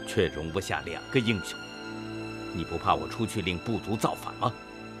却容不下2个英雄。你不怕我出去令部族造反吗？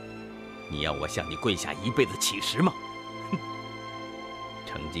你要我向你跪下一辈子乞食吗？哼！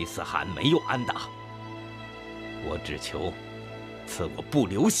成吉思汗没有安达，我只求赐我不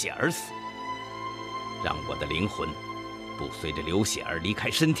流血而死，让我的灵魂不随着流血而离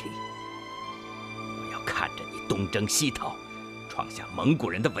开身体。我要看着你东征西讨，创下蒙古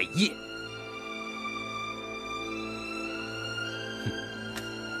人的伟业。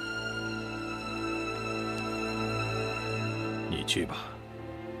你去吧。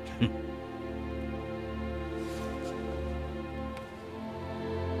哼。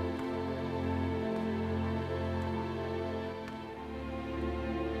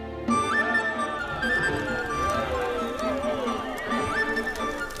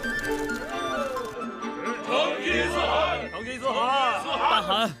成吉思汗，大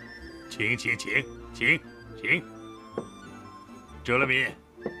汗，请。哲勒敏，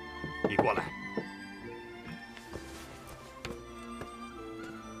你过来。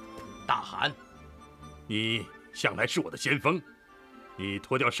大汗，你向来是我的先锋，你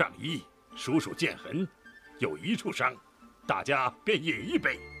脱掉上衣，数数剑痕，有1处伤，大家便饮一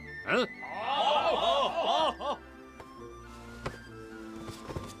杯。嗯，好。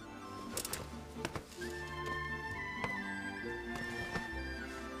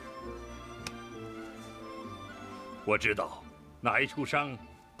我知道哪1处伤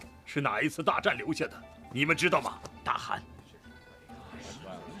是哪一次大战留下的，你们知道吗？大汗，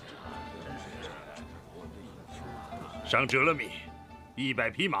赏哲勒米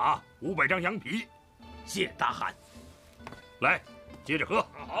100匹马，500张羊皮。谢大汗。来，接着喝。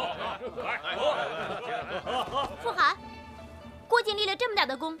好，来，喝。傅汗，郭靖立了这么大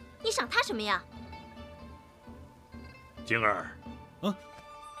的功，你赏他什么呀？晶儿，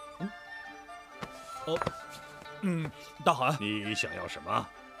大汗，你想要什么？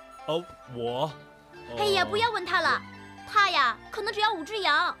我，哎呀，不要问他了，他呀，可能只要5只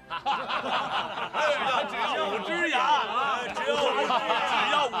羊。只要5只羊，只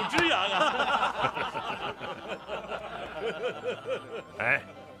要5只羊啊！哎，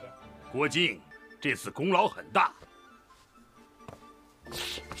郭靖这次功劳很大。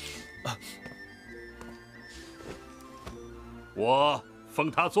我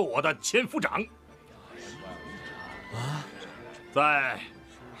封他做我的千夫长。再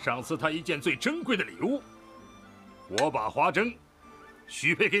赏赐他一件最珍贵的礼物，我把花针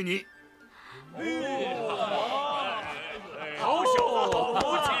许配给你。好小子，好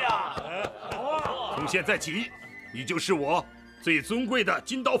福气啊！从现在起，你就是我最尊贵的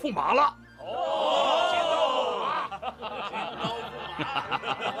金刀驸马了。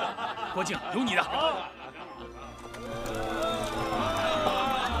郭靖，有你的。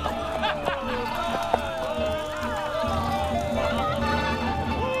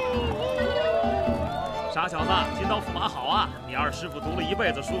傻小子，金刀驸马好啊！你二师傅读了一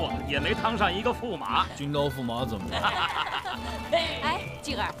辈子书，也没当上一个驸马。金刀驸马怎么了？哎，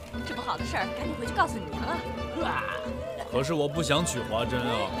静儿，这么好的事儿，赶紧回去告诉你娘啊！可是我不想取华针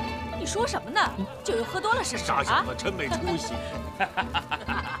啊！你说什么呢？酒又喝多了是不是？傻小子真没出息。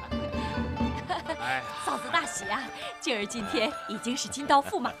哎，嫂子大喜啊！静儿今天已经是金刀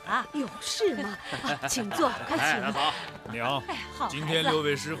驸马了。有事吗？请坐，快请。大嫂，娘，今天6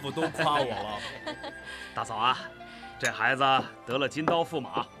位师傅都夸我了。大嫂啊，这孩子得了金刀驸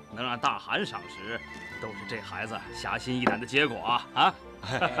马，能让大汗赏识，都是这孩子侠心义胆的结果啊！啊！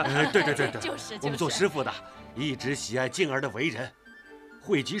对，就是。我们做师傅的一直喜爱静儿的为人，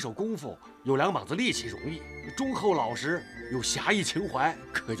会几手功夫，有2膀子力气容易，忠厚老实，有侠义情怀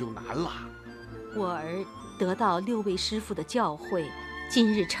可就难了。我儿得到6位师傅的教诲，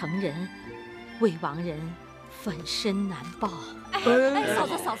今日成人，为亡人粉身难报。哎，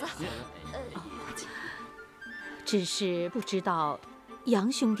嫂子，只是不知道杨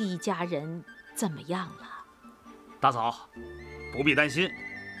兄弟一家人怎么样了。大嫂，不必担心，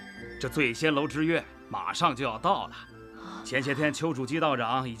这醉仙楼之约马上就要到了。前些天丘处机道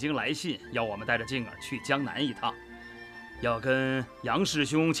长已经来信，要我们带着静儿去江南一趟，要跟杨师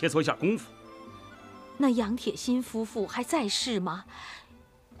兄切磋一下功夫。那杨铁心夫妇还在世吗？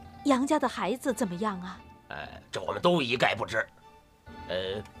杨家的孩子怎么样啊？这我们都一概不知。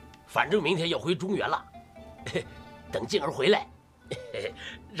反正明天要回中原了，等静儿回来，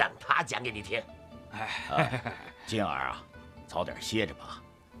让她讲给你听。静儿啊，早点歇着吧，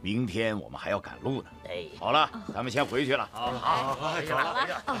明天我们还要赶路呢。哎，好了，咱们先回去了。好，走了。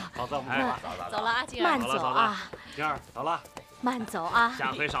好，走了啊，静儿。慢走啊，静儿，走了。慢走啊。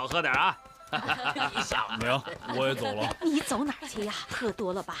下回少喝点啊。你笑了。娘，我也走了。你走哪儿去呀？喝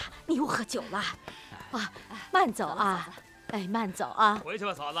多了吧？你又喝酒了？啊，慢走啊！哎，慢走啊！回去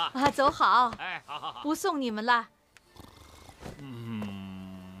吧，嫂子。啊，走好。哎，好好好。不送你们了。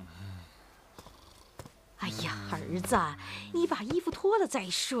哎呀，儿子，你把衣服脱了再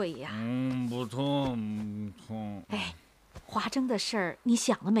睡呀。不痛，不痛。哎，华筝的事儿你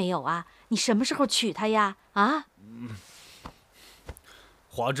想了没有啊？你什么时候娶她呀？啊？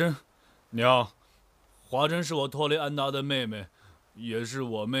华珍，娘，华珍是我托雷安达的妹妹，也是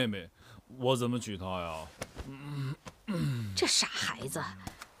我妹妹，我怎么娶她呀？这傻孩子，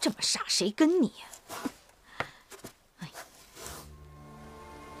这么傻，谁跟你呀？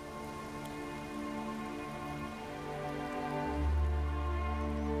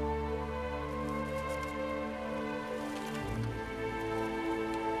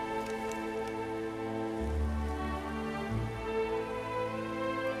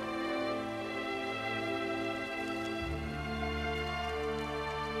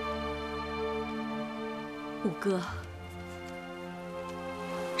五哥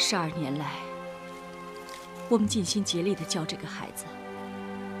，12年来，我们尽心竭力地教这个孩子，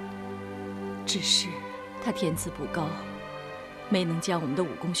只是他天资不高，没能将我们的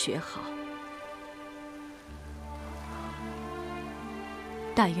武功学好。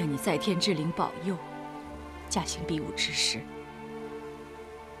但愿你在天之灵保佑，驾行比武之时，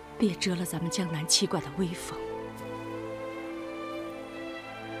别折了咱们江南七怪的威风。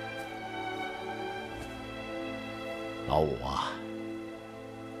老五啊，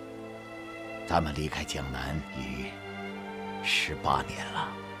咱们离开江南已18年了。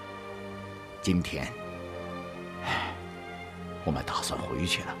今天，我们打算回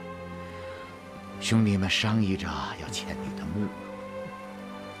去了。兄弟们商议着要迁你的墓。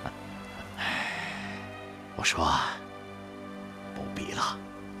我说，不必了。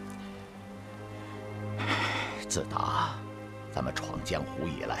自打咱们闯江湖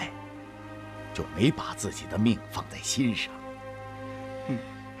以来，就没把自己的命放在心上。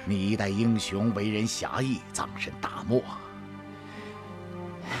你一代英雄，为人侠义，葬身大漠，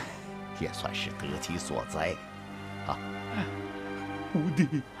也算是得其所哉，啊！五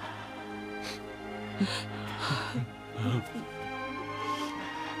弟，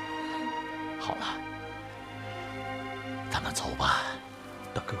好了，咱们走吧，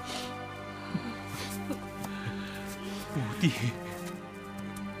大哥，五弟。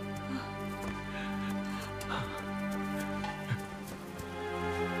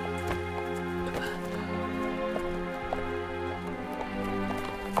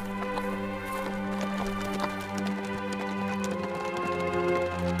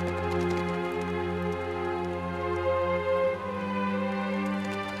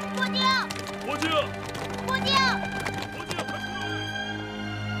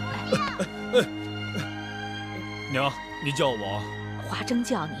娘，你叫我？华筝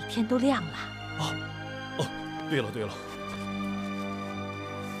叫你，天都亮了。对了对了，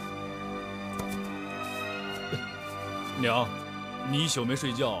娘，你一宿没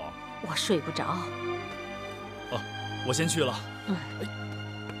睡觉啊？我睡不着。我先去了。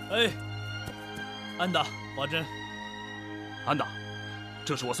哎，安达，华珍，安达，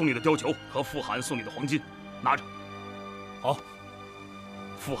这是我送你的貂裘和傅寒送你的黄金，拿着。好。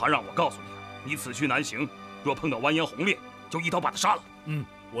傅寒让我告诉你，你此去南行，若碰到完颜洪烈，就一刀把他杀了。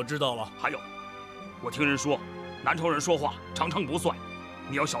我知道了。还有，我听人说，南朝人说话常常不算，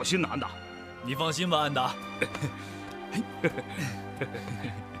你要小心呐，安达。你放心吧，安达。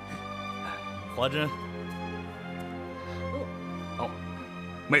华珍。哦，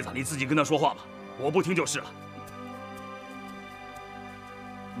妹子，你自己跟他说话吧，我不听就是了。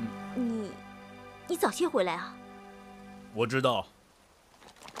你早些回来啊。我知道。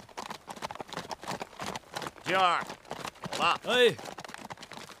静儿，走了。哎，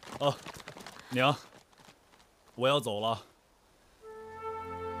娘，我要走了。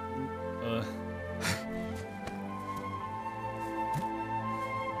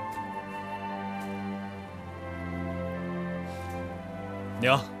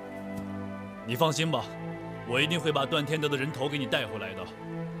娘，你放心吧，我一定会把段天德的人头给你带回来的。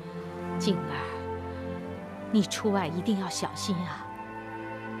静儿，你出外一定要小心啊！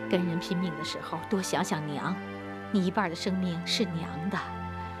跟人拼命的时候，多想想娘。你一半的生命是娘的，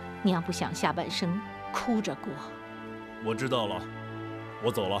娘不想下半生哭着过。我知道了，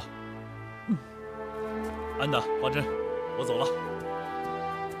我走了。安达，华珍，我走了。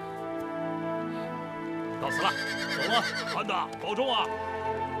告辞了，走了。安达，保重啊！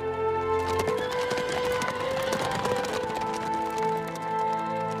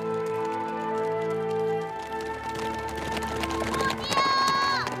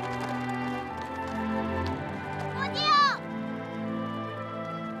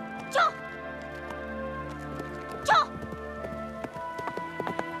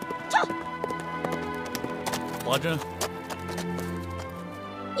华珍，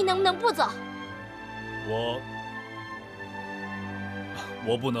你能不能不走？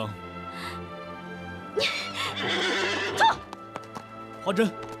我不能。走。华珍。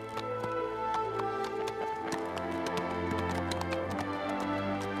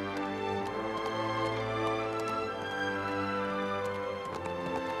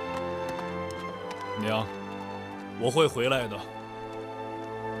娘，我会回来的。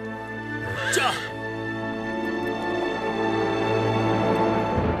驾！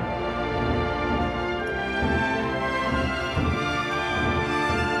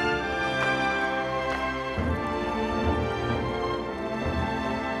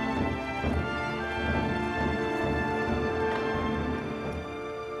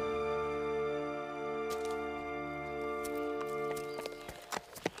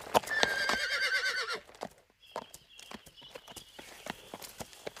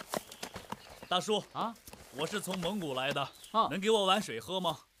大叔啊，我是从蒙古来的，能给我碗水喝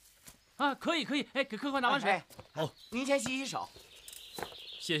吗？啊，可以可以，哎，给客官拿碗水。好，您先洗洗手。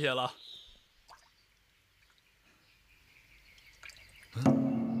谢谢了。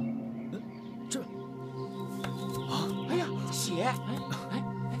这啊，哎呀，血！哎，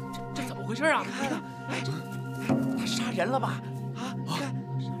这怎么回事啊？你看，哎，他杀人了吧？啊，你看，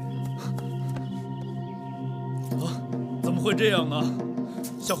怎么会这样呢？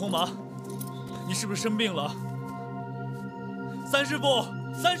小红马，你是不是生病了？三师傅，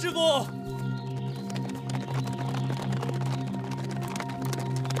三师傅！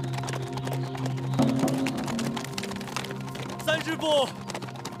三师傅，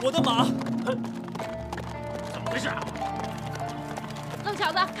我的马！怎么回事啊？愣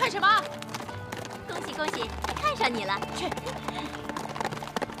小子，看什么？恭喜恭喜，看上你了。去。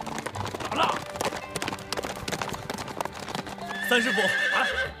咋了？三师傅，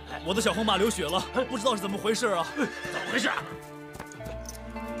我的小红马流血了，不知道是怎么回事啊？怎么回事啊？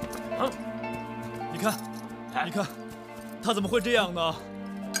啊！你看，你看，他怎么会这样呢？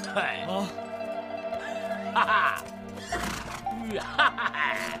嗨！啊！哈哈！哈哈！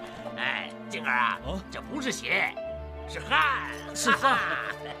哎，静儿啊，这不是血，是汗，是汗。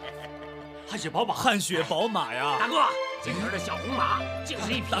汗血宝马，汗血宝马呀！大哥，静儿的小红马竟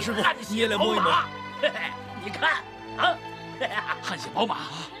是一匹大师傅，汗你也来摸一摸。你看啊，汗血宝马，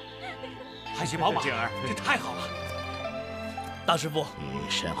汗血宝马，静儿，这太好了。大师傅，你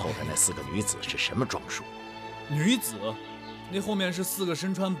身后的那4个女子是什么装束？女子，那后面是4个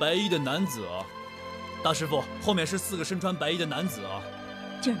身穿白衣的男子啊。大师傅，后面是4个身穿白衣的男子啊。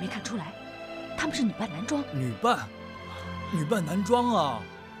静儿没看出来，他们是女扮男装。女扮男装啊。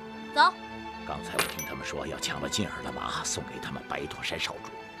走。刚才我听他们说要抢了静儿的马，送给他们白驼山少主。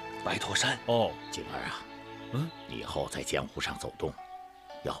白驼山？哦，静儿啊，你以后在江湖上走动，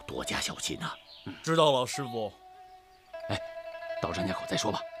要多加小心呐。知道了，师傅。哎，到张家口再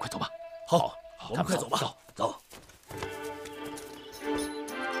说吧，快走吧。好，我们快走吧。走。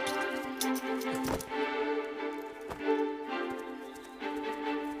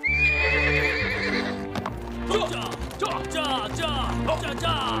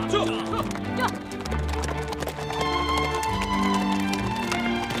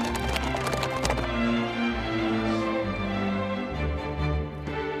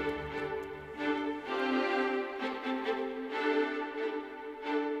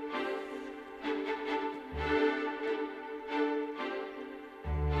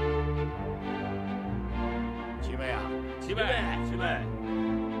七妹啊，七妹，七妹，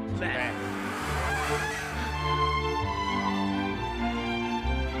七妹。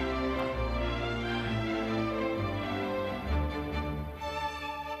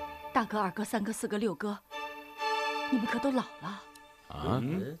大哥、二哥、三哥、4哥、6哥，你们可都老了啊！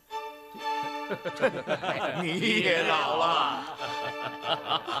你也老了。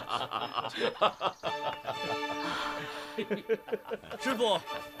师傅，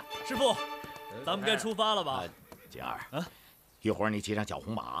师傅，咱们该出发了吧？静儿，一会儿你骑上小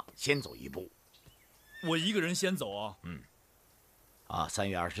红马，先走一步。我一个人先走啊？ 3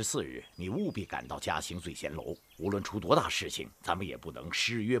月24日，你务必赶到嘉兴醉仙楼。无论出多大事情，咱们也不能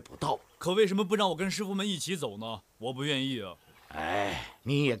失约不到。可为什么不让我跟师傅们一起走呢？我不愿意啊。哎，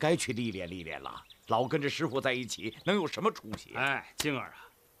你也该去历练历练了。老跟着师傅在一起，能有什么出息？哎，静儿啊，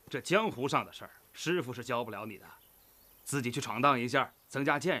这江湖上的事儿，师傅是教不了你的。自己去闯荡一下，增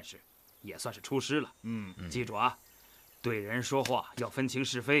加见识，也算是出师了。记住啊，对人说话要分清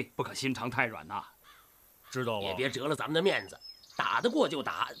是非，不可心肠太软呐。知道了。也别折了咱们的面子。 打得过就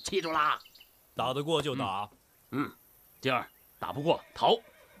打，记住啦！打得过就打。静儿，打不过逃，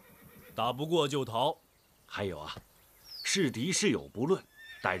打不过就逃。还有啊，是敌是友不论，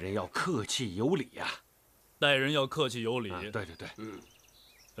待人要客气有礼呀。待人要客气有礼。对对对，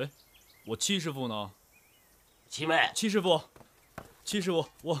哎，我戚师傅呢？七妹，戚师傅，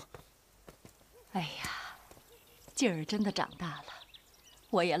我。哎呀，静儿真的长大了，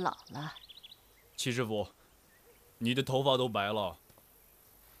我也老了。戚师傅，你的头发都白了。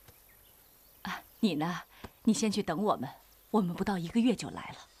啊，你呢？你先去等我们，我们不到1个月就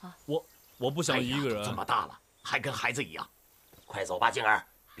来了啊。我不想一个人。这么大了，还跟孩子一样。快走吧，静儿，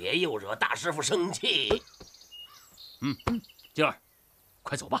别又惹大师傅生气。静儿，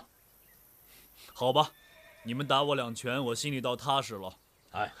快走吧。好吧，你们打我2拳，我心里倒踏实了。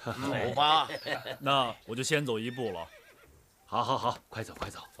哎，走吧。那我就先走一步了。好，快走，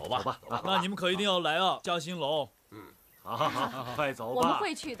走吧。那你们可一定要来啊，嘉兴楼。好，快走吧。我们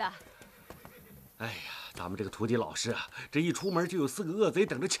会去的。哎呀，咱们这个徒弟老师啊，这一出门就有4个恶贼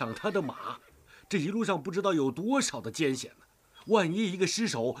等着抢他的马，这一路上不知道有多少的艰险呢。万一一个失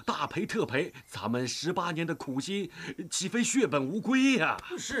手，大赔特赔，咱们18年的苦心，岂非血本无归呀？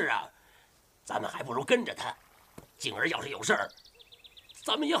是啊，咱们还不如跟着他。静儿要是有事儿，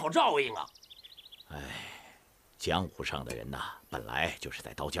咱们也好照应啊。哎，江湖上的人呐，本来就是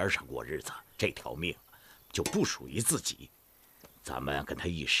在刀尖上过日子，这条命就不属于自己。咱们跟他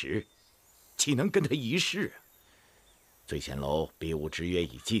一时，岂能跟他一世？醉仙楼比武之约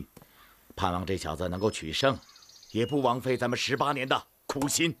已尽，盼望这小子能够取胜，也不枉费咱们18年的苦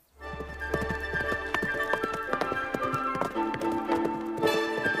心。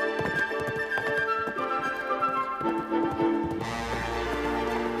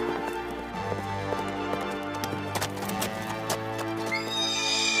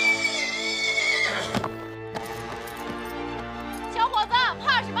小伙子，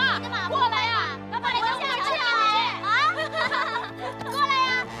怕什么？过来呀！把马留下！啊！过来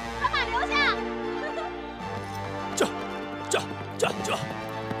呀！把马留下！这！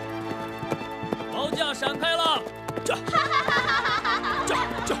矛架闪开了！这！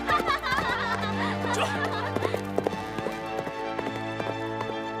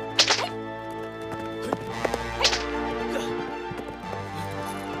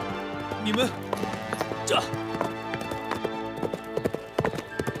你们这！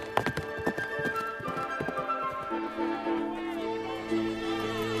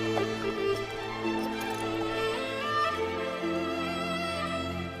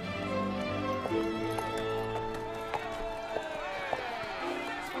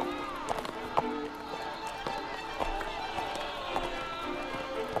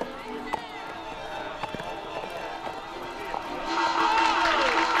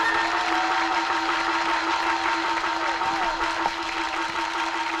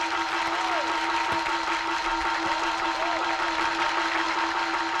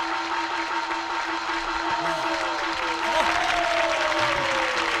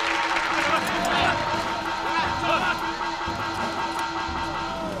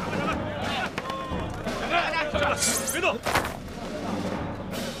别动！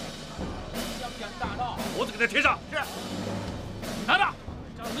脖子给他贴上。是。拿着，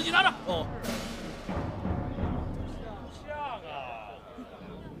自己拿着。哦。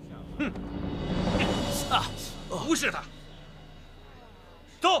无视他。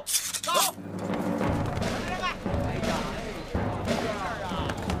走。走。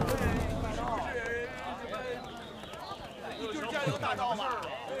加油，大刀嘛！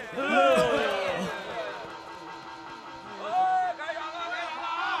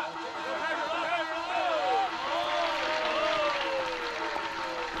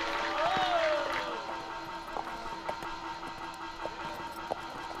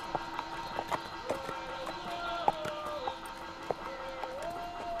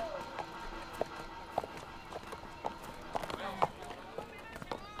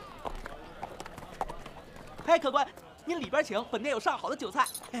哎，客官，您里边请，本店有上好的酒菜。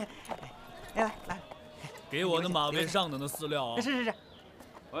来，给我的马背上的那饲料啊！是。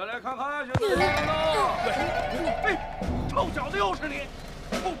回来看看，兄弟们！哎，臭小子，又是你！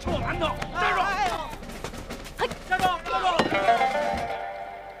偷吃我馒头！站住！站住！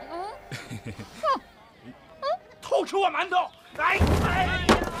偷吃我馒头！哎！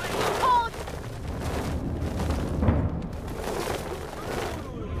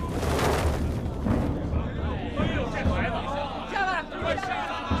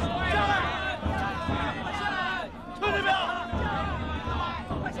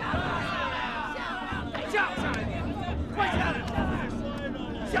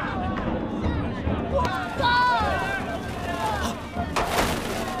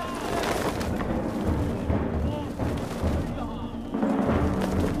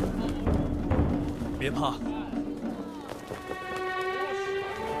别怕，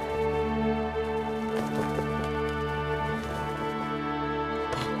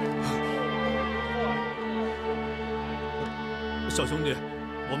小兄弟，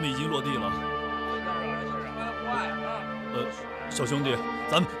我们已经落地了。小兄弟，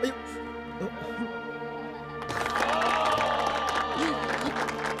咱们，哎呦，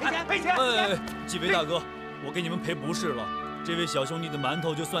赔钱！哎，几位大哥，我给你们赔不是了。这位小兄弟的馒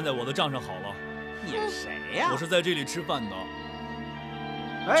头就算在我的账上好了。你是谁呀？我是在这里吃饭的。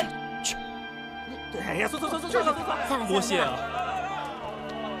哎，去！哎呀，算了，多谢啊。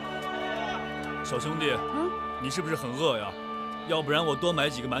小兄弟，你是不是很饿呀？要不然我多买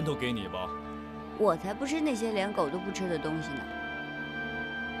几个馒头给你吧。我才不吃那些连狗都不吃的东西呢。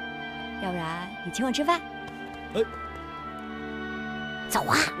要不然你请我吃饭？哎，走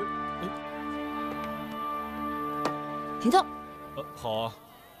啊！行动。好啊。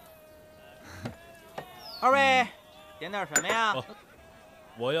二位，点点什么呀？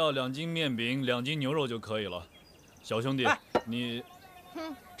我要2斤面饼，2斤牛肉就可以了。小兄弟，你，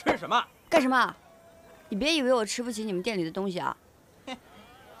吃什么？干什么？你别以为我吃不起你们店里的东西啊！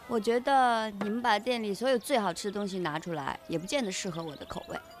我觉得你们把店里所有最好吃的东西拿出来，也不见得适合我的口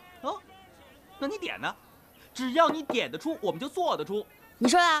味。哦，那你点呢？只要你点得出，我们就做得出。你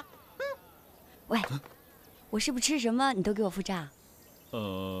说啊？喂，我是不是吃什么你都给我付账？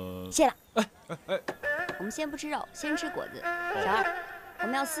谢了。我们先不吃肉，先吃果子。小二，我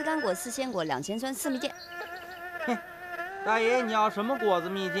们要4干果、4鲜果、2咸酸、4蜜饯。大爷，你要什么果子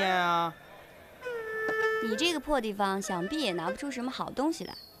蜜饯啊？你这个破地方，想必也拿不出什么好东西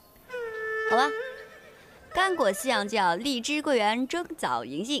来。好吧，干果4样就要荔枝、桂圆、蒸枣、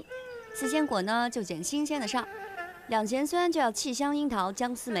银杏；4鲜果呢就捡新鲜的上；2咸酸就要沏香、樱桃、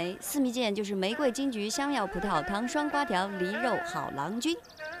姜丝梅；4蜜饯就是玫瑰、金桔、香药、葡萄、糖霜、瓜条、梨肉、好郎君。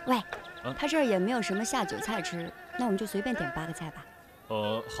喂，他这儿也没有什么下酒菜吃，那我们就随便点8个菜吧。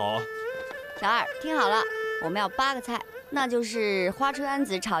好啊。小二，听好了，我们要8个菜。那就是花吹安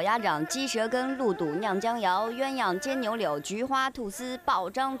子、炒鸭掌、鸡舌根、鹿肚、酿姜瑶、鸳鸯、煎牛柳、菊花、兔丝、爆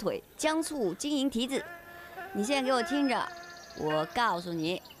张腿、姜醋、金银蹄子。你现在给我听着，我告诉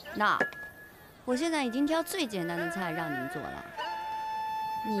你，我现在已经挑最简单的菜让你们做了。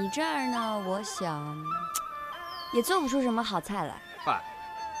你这儿呢，我想也做不出什么好菜来。爸，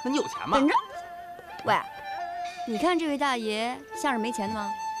那你有钱吗？等着，喂，你看这位大爷像是没钱的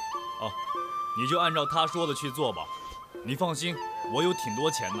吗？你就按照他说的去做吧。你放心，我有挺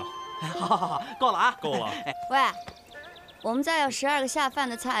多钱呢。好，够了啊，够了。喂，我们再要12个下饭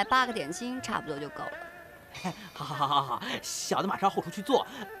的菜，8个点心，差不多就够了。好，小的马上后厨去做。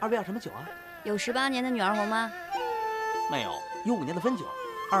二位要什么酒啊？有18年的女儿红吗？没有，有5年的汾酒。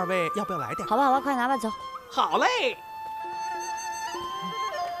二位要不要来点？好吧，快拿吧，走。好嘞。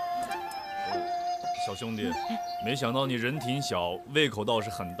小兄弟，没想到你人挺小，胃口倒是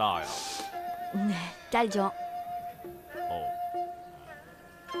很大呀。家里穷。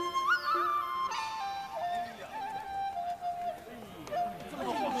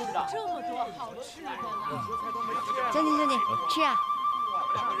这么多好吃的呢！兄弟，吃啊！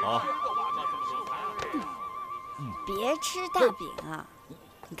好。别吃大饼啊！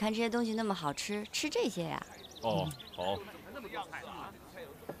你看这些东西那么好吃，吃这些呀？好。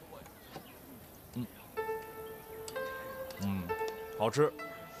好吃。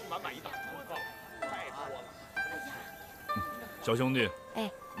小兄弟，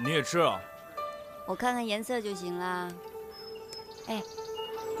你也吃啊？我看看颜色就行啦。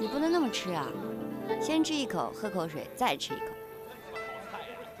你不能那么吃啊！先吃一口，喝口水，再吃一口。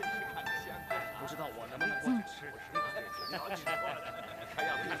不知道我能不能过去吃？他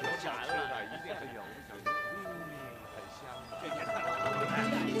要看着展了，一定很有。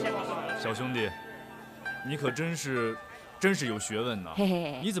小兄弟，你可真是有学问呢。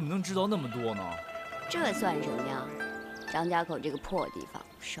你怎么能知道那么多呢？这算什么呀？张家口这个破地方，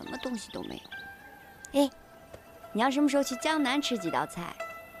什么东西都没有。你要什么时候去江南吃几道菜，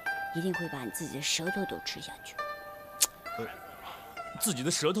一定会把你自己的舌头都吃下去。自己的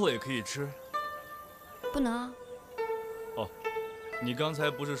舌头也可以吃？不能啊。你刚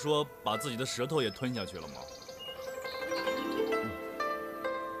才不是说把自己的舌头也吞下去了吗？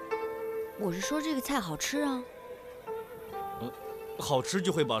我是说这个菜好吃啊。好吃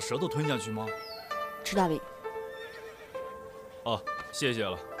就会把舌头吞下去吗？吃大饼。谢谢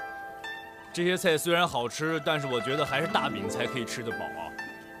了。这些菜虽然好吃，但是我觉得还是大饼才可以吃得饱啊。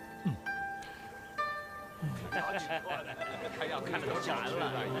他要看着展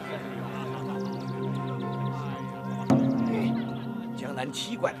了。江南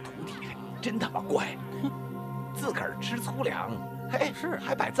7怪的徒弟真他妈怪，自个儿吃粗粮，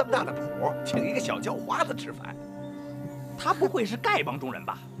还摆这么大的谱，请一个小叫花子吃饭。他不会是丐帮中人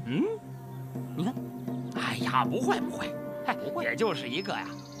吧？你看，哎呀，不会，也就是一个呀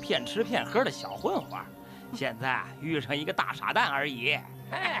骗吃骗喝的小混混，现在遇上一个大傻蛋而已。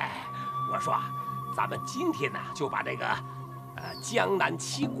哎，我说，咱们今天呢就把这个，江南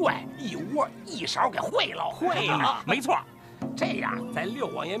七怪一窝一勺给会了。会了，没错。这样在六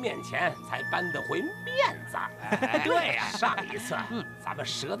王爷面前才扳得回面子。对呀，上一次咱们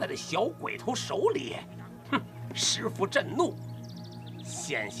折在这小鬼头手里，师傅震怒，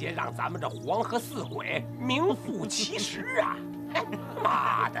险些让咱们这黄河四鬼名副其实啊！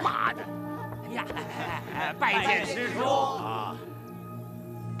妈的，妈的！哎呀，拜见师叔啊！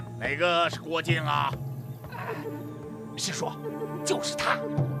哪个是郭靖啊？师叔，就是他。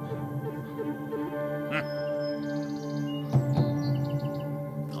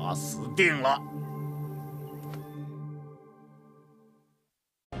他死定了。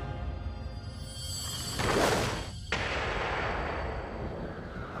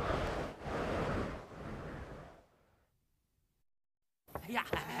哎呀，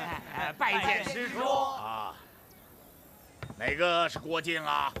拜见师叔啊！哪个是郭靖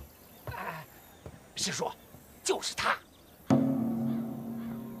啊？师叔，就是他。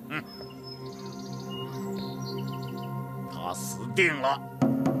他死定了。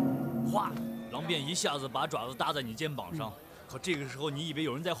哗！狼便一下子把爪子搭在你肩膀上，可这个时候你以为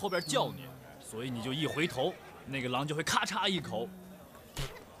有人在后边叫你，所以你就一回头，那个狼就会咔嚓一口，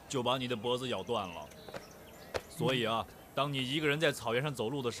就把你的脖子咬断了。所以啊，当你一个人在草原上走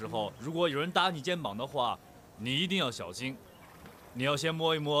路的时候，如果有人搭你肩膀的话，你一定要小心。你要先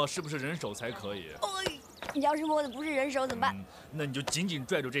摸一摸是不是人手才可以。你要是摸的不是人手怎么办？那你就紧紧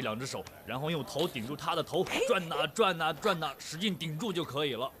拽住这两只手，然后用头顶住他的头，转呐转呐转呐，使劲顶住就可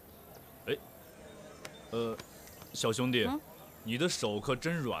以了。哎，小兄弟，你的手可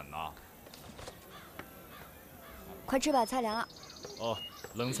真软呐。快吃吧，菜凉了。哦，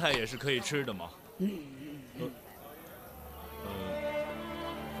冷菜也是可以吃的嘛。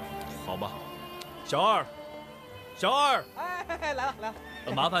好吧，小二，哎，来了。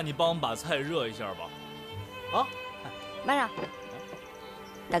麻烦你帮我们把菜热一下吧。好，慢着，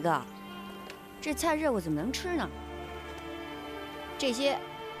大哥，这菜热我怎么能吃呢？这些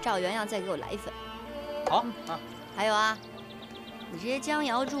照原样再给我来一份。好啊。还有啊，你这些江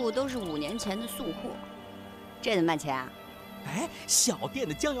瑶柱都是5年前的素货，这怎么卖钱啊？哎，小店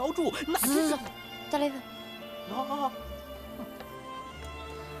的江瑶柱那走，再来一份。好。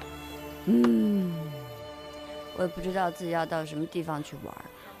我也不知道自己要到什么地方去玩。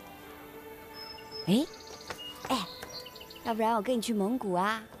哎，要不然我跟你去蒙古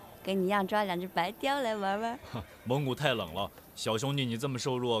啊，跟你一样抓2只白雕来玩玩。蒙古太冷了，小兄弟你这么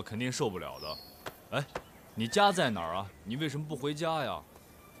瘦弱肯定受不了的。哎，你家在哪儿啊？你为什么不回家呀？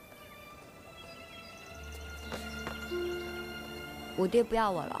我爹不要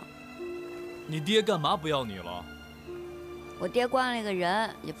我了。你爹干嘛不要你了？我爹关了一个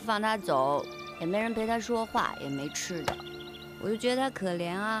人，也不放他走，也没人陪他说话，也没吃的。我就觉得他可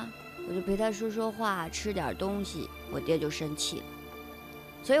怜啊，我就陪他说说话，吃点东西，我爹就生气了，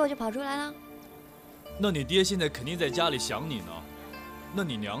所以我就跑出来了。那你爹现在肯定在家里想你呢，那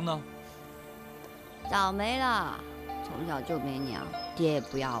你娘呢？倒霉了，从小就没娘，爹也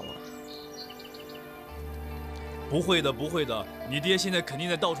不要我。不会的，不会的，你爹现在肯定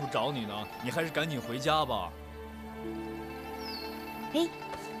在到处找你呢，你还是赶紧回家吧。哎，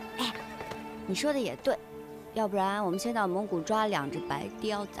你说的也对，要不然我们先到蒙古抓2只白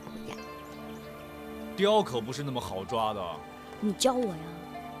雕再回家。雕可不是那么好抓的。你教我呀。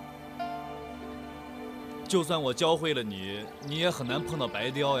就算我教会了你，你也很难碰到白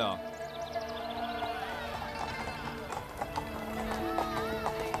雕呀。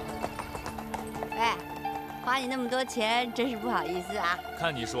哎，花你那么多钱，真是不好意思啊。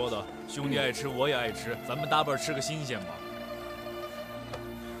看你说的，兄弟爱吃我也爱吃，咱们搭伴吃个新鲜吧。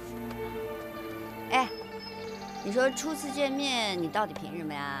哎，你说初次见面，你到底凭什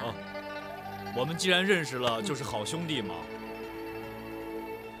么呀？我们既然认识了，就是好兄弟嘛。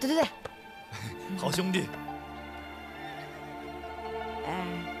对，好兄弟。哎，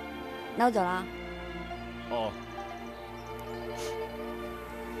那我走了。哦。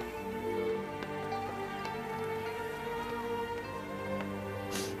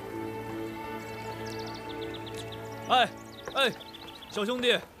哎，小兄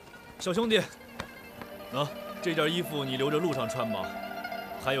弟，这件衣服你留着路上穿吧，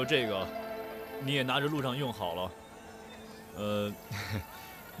还有这个，你也拿着路上用好了。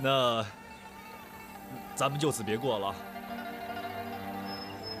那咱们就此别过了。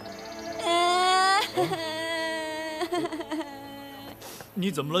你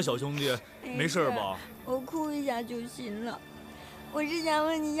怎么了，小兄弟？没事吧？我哭一下就行了。我是想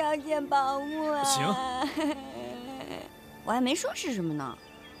问你要件保护啊。行。我还没说是什么呢。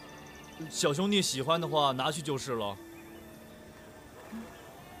小兄弟喜欢的话，拿去就是了。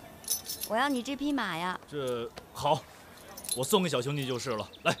我要你这匹马呀。这好，我送给小兄弟就是了。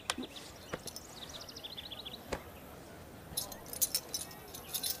来。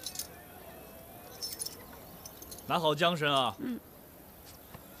拿好缰绳啊！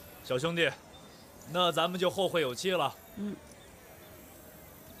小兄弟，那咱们就后会有期了。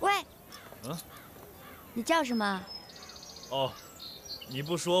喂，你叫什么？哦，你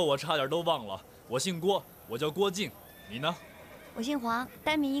不说我差点都忘了。我姓郭，我叫郭靖。你呢？我姓黄，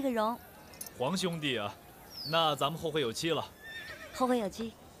单名一个荣。黄兄弟啊，那咱们后会有期了。后会有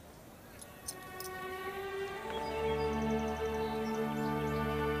期。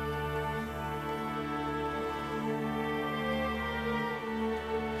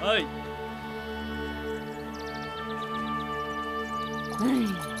哎，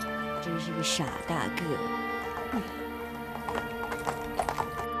真是个傻大个。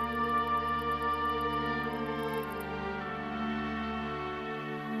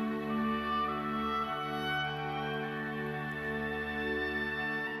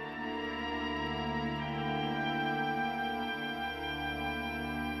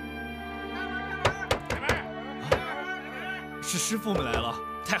是师傅们来了，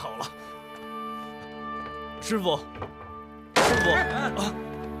太好了！师傅，师傅啊！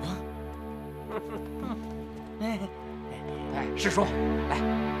师叔，来，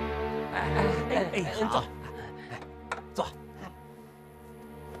好，坐。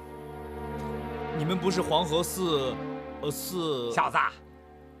你们不是黄河寺，小子，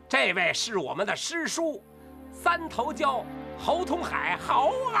这位是我们的师叔，三头蛟侯通海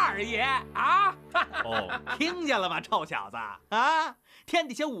侯二爷啊！哦，听见了吗，臭小子啊！天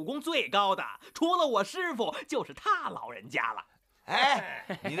底下武功最高的，除了我师傅，就是他老人家了。哎，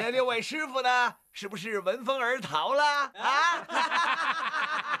你那6位师傅呢？是不是闻风而逃了啊？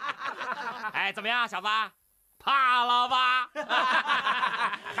哎，怎么样，小子，怕了吧？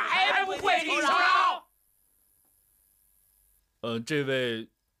还不跪地求饶？这位，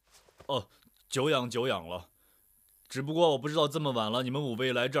久仰久仰了。只不过我不知道这么晚了，你们5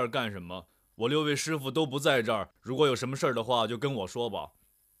位来这儿干什么？我6位师傅都不在这儿，如果有什么事儿的话，就跟我说吧。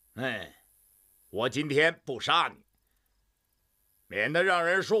哎，我今天不杀你，免得让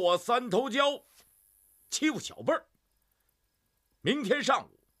人说我三头蛟欺负小辈儿。明天上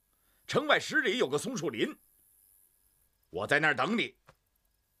午，城外10里有个松树林，我在那儿等你，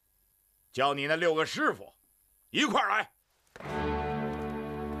叫你那6个师傅一块儿来。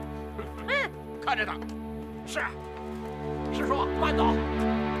看着他。是。师叔，慢走。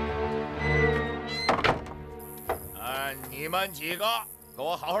你们几个给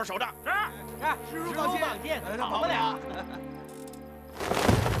我好好守着。是。师叔放心，跑不了。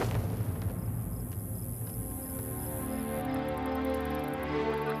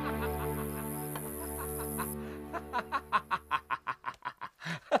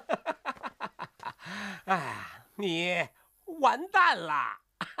哎，你完蛋了！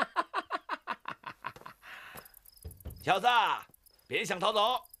小子，别想逃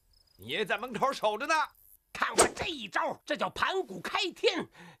走，你也在门口守着呢。看我这一招，这叫盘古开天，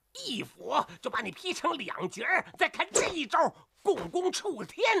一斧就把你劈成2截儿。再看这一招，共工触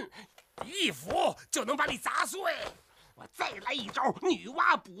天，一斧就能把你砸碎。我再来一招女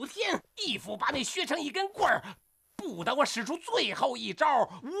娲补天，一斧把你削成一根棍儿。不等我使出最后一招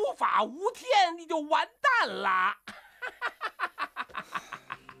无法无天，你就完蛋了。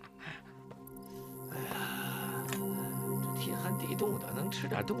哎呀，这天寒地冻的，能吃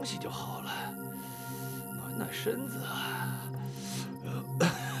点东西就好了，暖暖身子啊。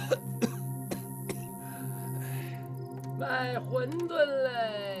卖馄饨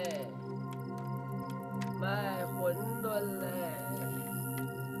嘞，卖馄饨嘞，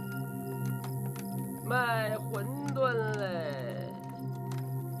卖馄饨嘞。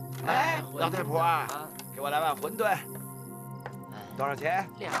哎，老太婆啊，给我来碗馄饨，多少钱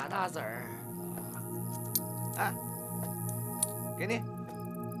？2大子儿。啊，给你。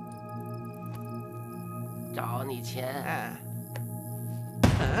找你钱。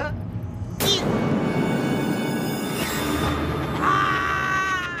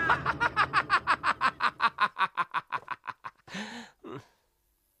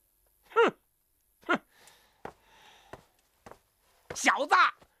小子，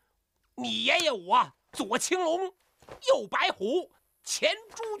你爷爷我左青龙，右白虎，前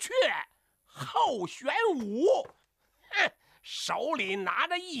朱雀，后玄武，哼，手里拿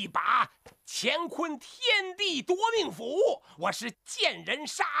着一把乾坤天地夺命斧，我是见人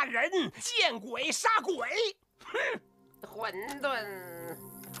杀人，见鬼杀鬼。哼，馄饨，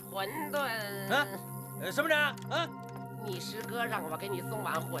馄饨。什么人啊？你师哥让我给你送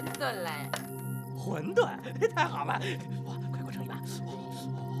碗馄饨来。馄饨，太好了！哇，快给我盛一碗。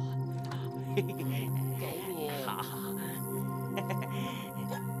给你。好。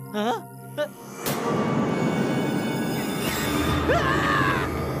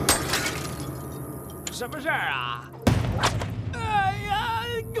什么事儿啊？哎呀，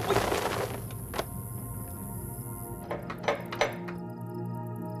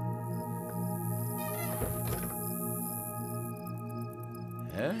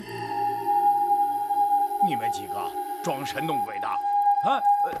你们几个装神弄鬼的啊！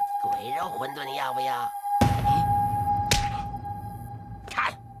鬼肉馄饨你要不要？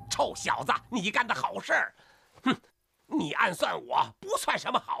看，臭小子，你干的好事儿！哼，你暗算我不算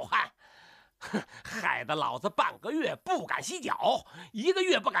什么好汉，哼，害得老子半个月不敢洗脚，1个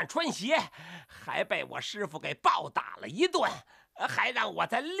月不敢穿鞋，还被我师傅给暴打了一顿，还让我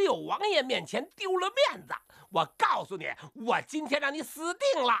在六王爷面前丢了面子。我告诉你，我今天让你死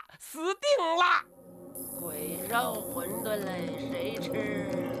定了，死定了！鬼肉馄饨嘞，谁吃？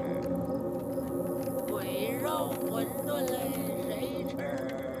鬼肉馄饨嘞，谁吃？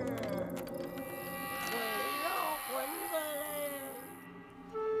鬼肉馄饨嘞。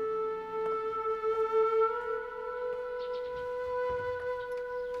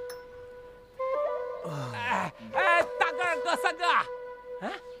大个儿哥、三哥，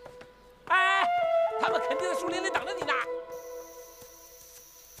他们肯定在树林里等着你呢。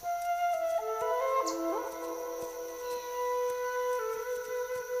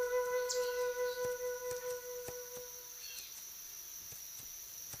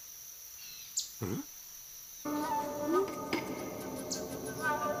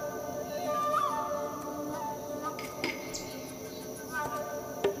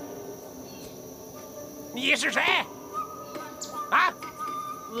你是谁？啊！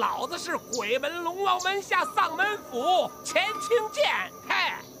老子是鬼门龙王门下丧门府钱清剑，嘿！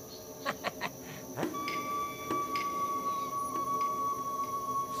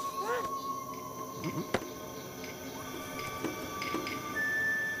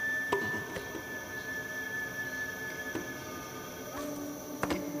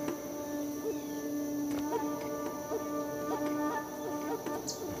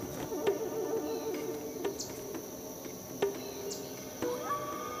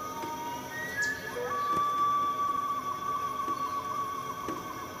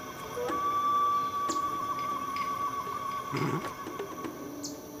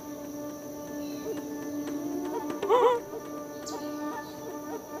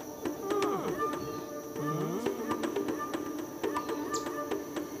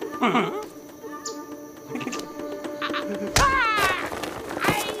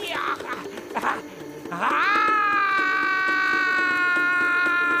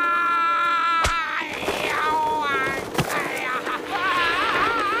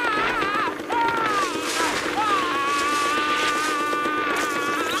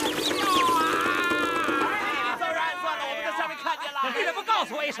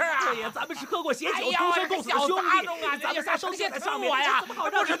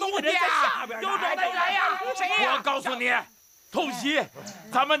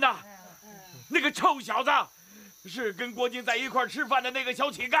咱们的那个臭小子，是跟郭靖在一块吃饭的那个小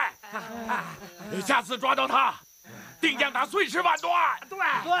乞丐。下次抓到他，定将他碎尸万段。对，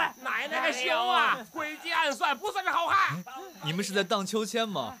奶奶个行啊！诡计暗算不算是好汉。你们是在荡秋千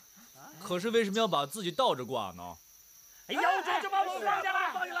吗？可是为什么要把自己倒着挂呢？有种就把我放下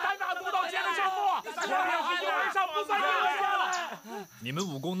来！单打独斗皆能胜负，前面还有人上不算赢了。你们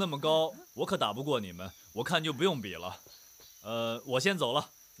武功那么高，我可打不过你们，我看就不用比了。我先走了，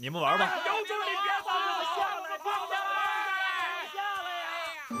你们玩吧。有种你别走，下来，放下来，下来呀！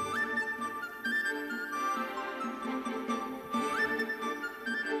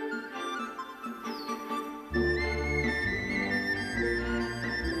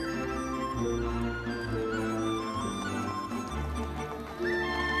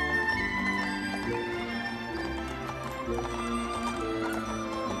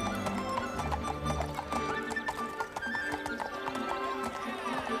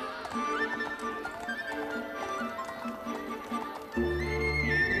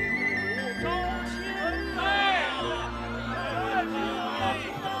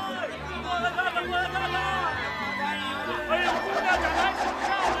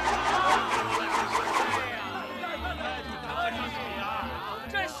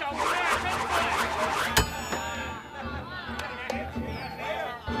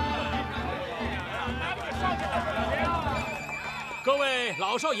各位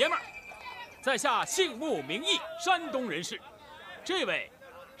老少爷们儿，在下姓穆名义，山东人士。这位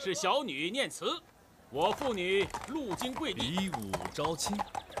是小女念慈，我父女路经贵地，比武招亲，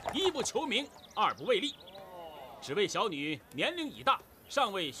一不求名，二不为利，只为小女年龄已大，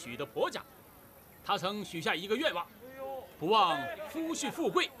尚未许得婆家。她曾许下一个愿望，不忘夫婿富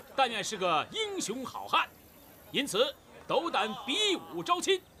贵，但愿是个英雄好汉。因此，斗胆比武招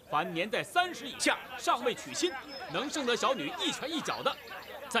亲。凡年在30以下，尚未娶亲，能胜得小女一拳一脚的，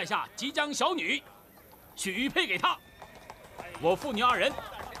在下即将小女许配给他。我父女二人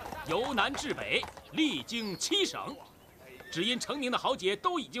由南至北，历经7省，只因成名的豪杰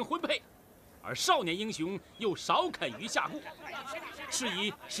都已经婚配，而少年英雄又少肯于下顾，是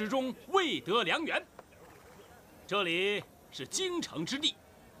以始终未得良缘。这里是京城之地，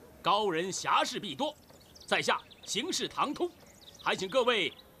高人侠士必多，在下行事唐突，还请各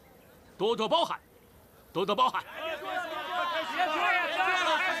位多多包涵，多多包涵。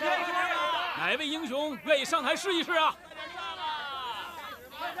哪位英雄愿意上台试一试啊？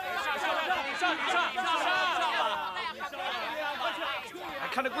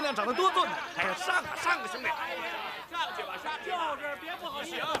看这姑娘长得多俊呢！哎呀，上啊上啊，兄弟！上去吧，上去！就是别不好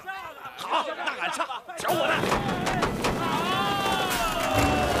行。好，那俺上，瞧我的！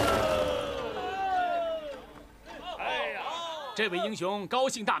哎呀，这位英雄高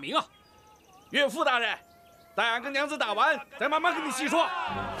姓大名啊？岳父大人，待俺跟娘子打完，再慢慢跟你细说。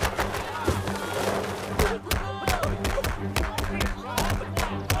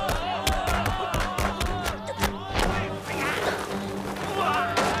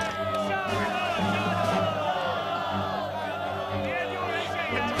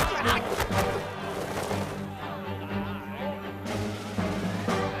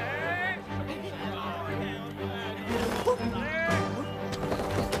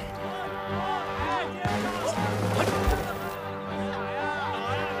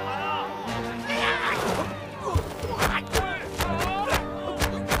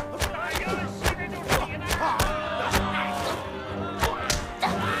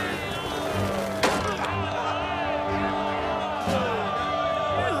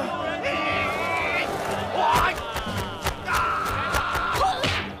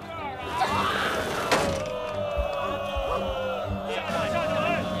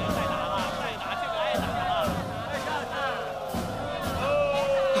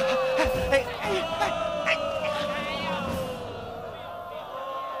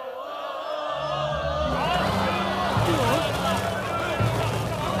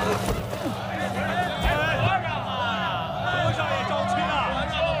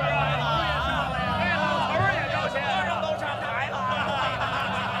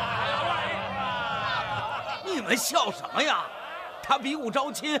笑什么呀？他比武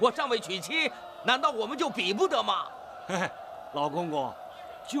招亲，我尚未娶妻，难道我们就比不得吗？嘿嘿，老公公，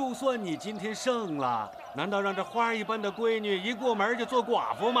就算你今天胜了，难道让这花一般的闺女一过门就做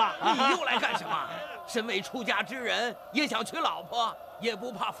寡妇吗？你又来干什么？身为出家之人，也想娶老婆，也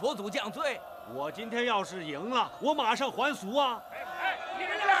不怕佛祖降罪。我今天要是赢了，我马上还俗啊！哎，你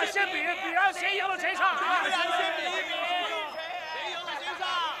们俩先比，比完谁赢了谁上啊！先比一比。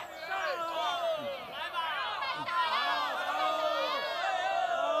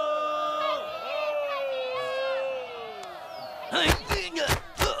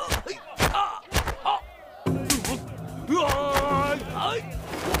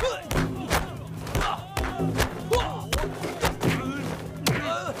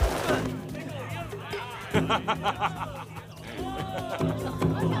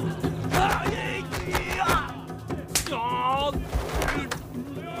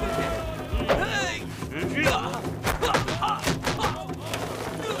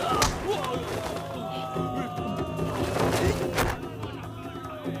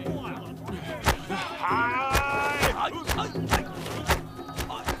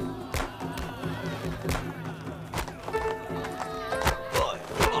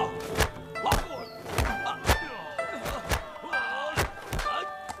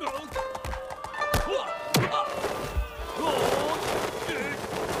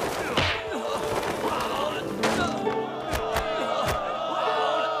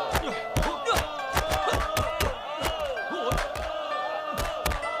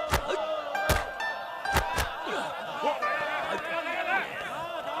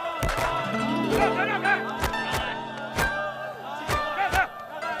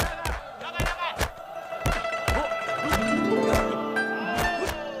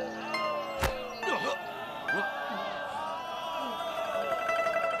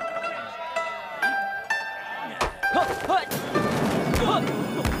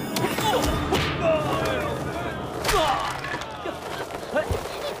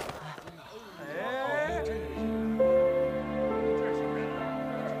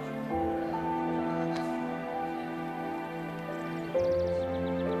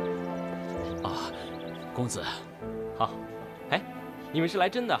公子，好。哎，你们是来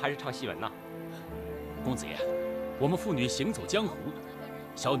真的还是唱戏文呢？公子爷，我们父女行走江湖，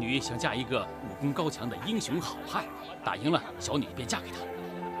小女想嫁一个武功高强的英雄好汉，打赢了，小女便嫁给他。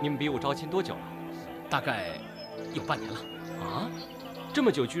你们比武招亲多久了？大概有半年了。啊，这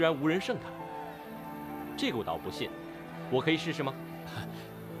么久居然无人胜他？这个我倒不信，我可以试试吗？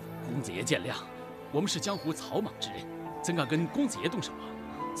公子爷见谅，我们是江湖草莽之人，怎敢跟公子爷动手啊？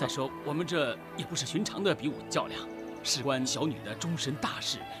再说我们这也不是寻常的比武较量，事关小女的终身大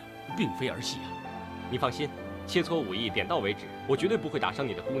事，并非儿戏啊。你放心，切磋武艺点到为止，我绝对不会打伤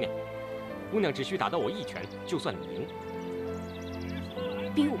你的姑娘。姑娘只需打到我一拳，就算你赢。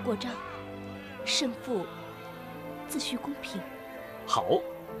比武过招，胜负自需公平。好，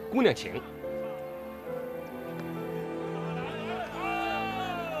姑娘请。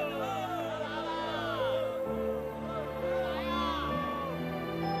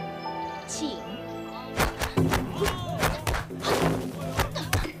请。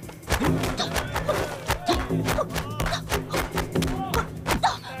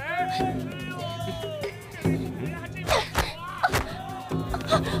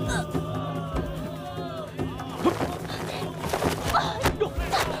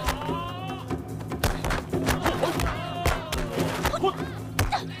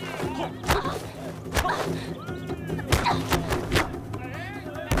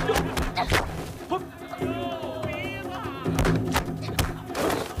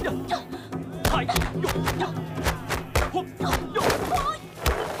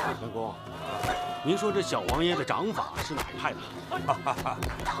文公，您说这小王爷的掌法是哪一派的？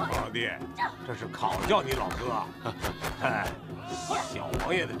老弟，这是考教你老哥。哎，小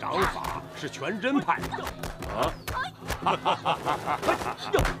王爷的掌法是全真派的。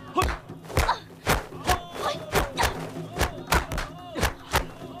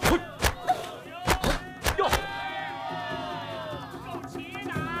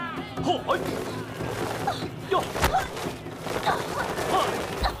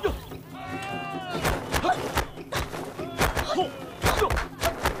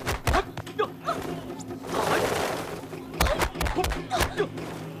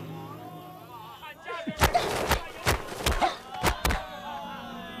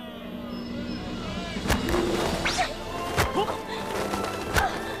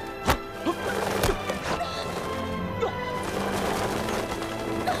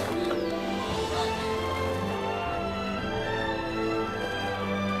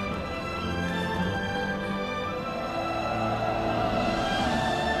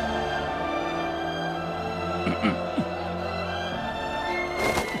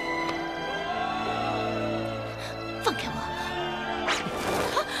放开我！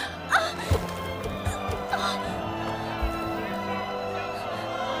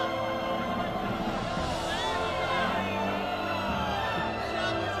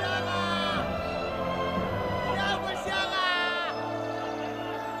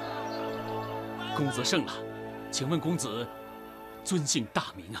公子胜了，请问公子尊姓大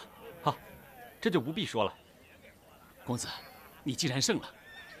名啊？好，这就不必说了。公子，你既然胜了，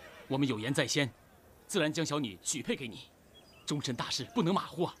我们有言在先，自然将小女许配给你。终身大事不能马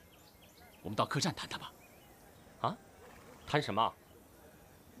虎啊！我们到客栈谈谈吧。啊？谈什么？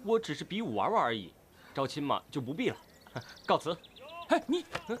我只是比武玩玩而已，招亲嘛就不必了。告辞。哎，你，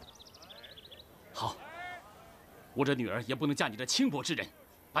好，我这女儿也不能嫁你这轻薄之人，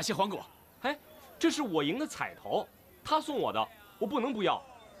把鞋还给我。哎，这是我赢的彩头，他送我的，我不能不要。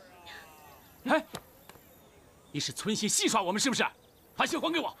哎，你是存心戏耍我们是不是？把鞋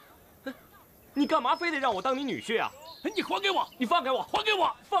还给我！你干嘛非得让我当你女婿啊？你还给我！你放开我！还给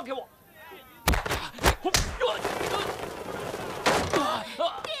我！放开我！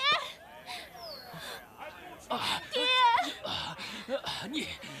爹！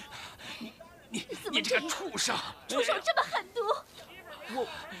你这个畜生！出手这么狠毒！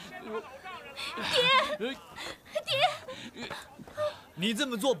爹！你这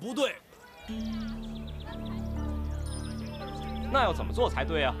么做不对。那要怎么做才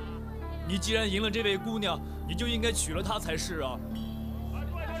对啊？你既然赢了这位姑娘，你就应该娶了她才是啊！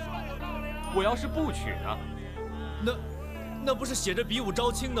我要是不娶呢？那不是写着比武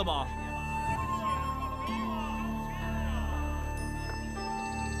招亲的吗？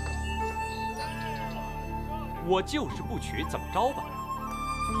我就是不娶，怎么着吧？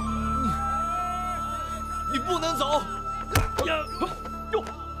你不能走！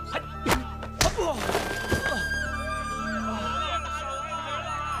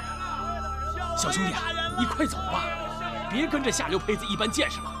小兄弟啊，你快走吧，别跟这下流胚子一般见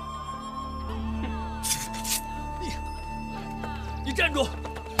识了。你站住！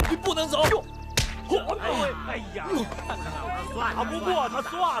你不能走！哎呀，打不过他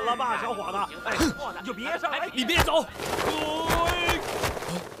算了吧，小伙子。哎，你就别上来，你别走。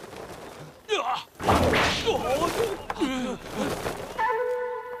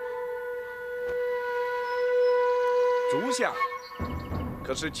足下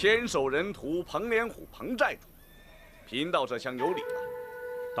可是千手人屠彭连虎彭寨主，贫道这厢有礼了。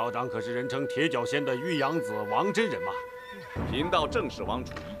道长可是人称铁脚仙的玉阳子王真人嘛？贫道正是王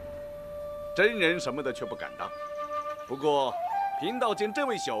楚一，真人什么的却不敢当。不过贫道见这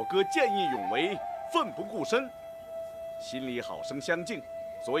位小哥见义勇为，奋不顾身，心里好生相敬，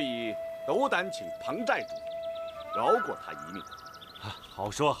所以斗胆请彭寨主饶过他一命。好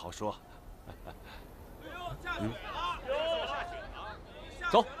说好说。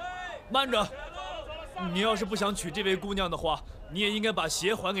走，慢着！你要是不想娶这位姑娘的话，你也应该把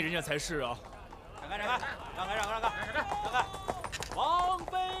鞋还给人家才是啊！让开！王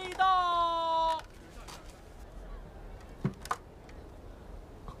妃到！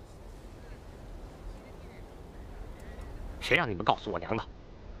谁让你们告诉我娘的？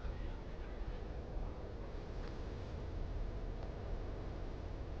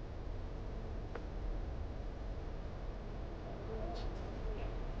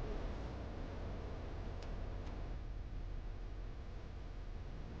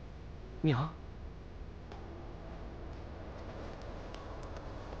娘，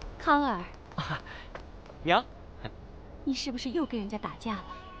康儿，娘，你是不是又跟人家打架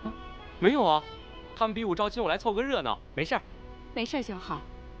了？没有啊，他们比武招亲，我来凑个热闹，没事儿。没事就好，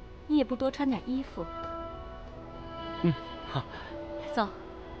你也不多穿点衣服。好。走，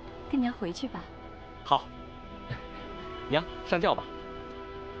跟娘回去吧。好。娘，上轿吧。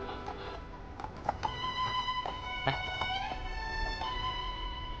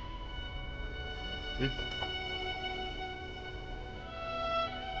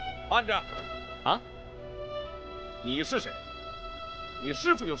慢着！啊？你是谁？你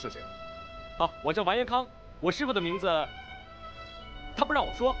师傅又是谁？我叫完颜康，我师傅的名字，他不让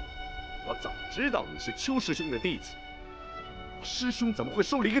我说。我早知道你是邱师兄的弟子，师兄怎么会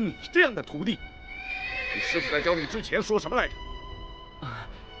收了一个你这样的徒弟？你师傅在教你之前说什么来着？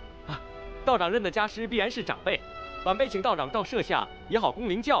道长认的家师必然是长辈，晚辈请道长到舍下也好恭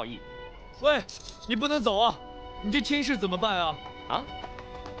临教义。喂，你不能走啊！你这亲事怎么办啊？啊？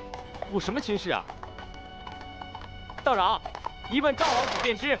我什么亲事啊？道长，一问赵王子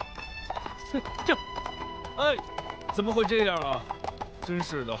便知。哎，怎么会这样啊？真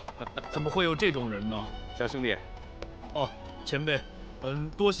是的，怎么会有这种人呢？小兄弟，哦，前辈，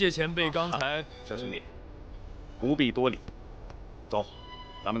多谢前辈刚才。小兄弟，不必多礼。走，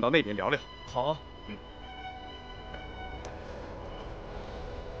咱们到那边聊聊。好。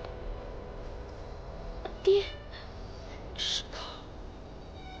爹。是他。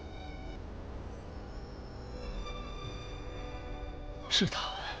是他。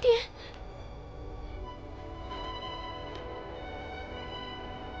爹。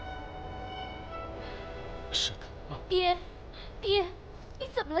是他。爹，你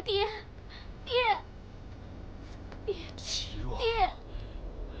怎么了，爹？齐若。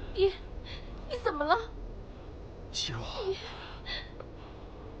爹，你怎么了？齐若。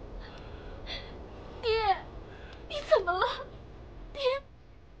爹，你怎么了？爹。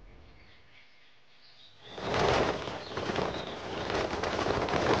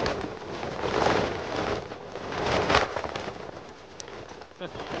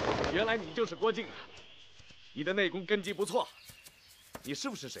原来你就是郭靖啊！你的内功根基不错。你师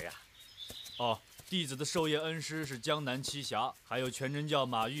傅是谁啊？哦，弟子的授业恩师是江南七侠，还有全真教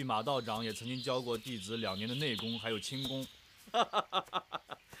马玉马道长也曾经教过弟子2年的内功，还有轻功。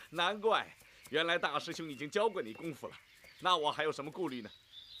难怪，原来大师兄已经教过你功夫了。那我还有什么顾虑呢？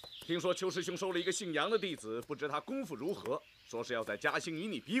听说邱师兄收了一个姓杨的弟子，不知他功夫如何，说是要在嘉兴与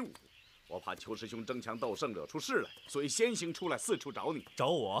你比武。我怕邱师兄争强斗胜惹出事来，所以先行出来四处找你。找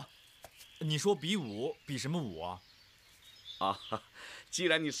我？你说比武，比什么武啊？既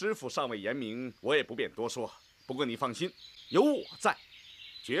然你师父尚未言明，我也不便多说。不过你放心，有我在，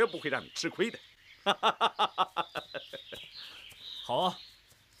绝不会让你吃亏的。好啊。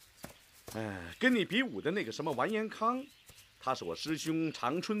跟你比武的那个什么完颜康，他是我师兄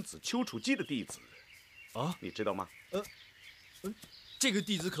长春子丘处机的弟子，啊，你知道吗？这个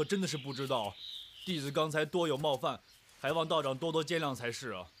弟子可真的是不知道，弟子刚才多有冒犯，还望道长多多见谅才是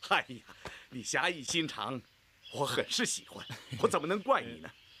啊。哎呀，你侠义心肠，我很是喜欢，我怎么能怪你呢？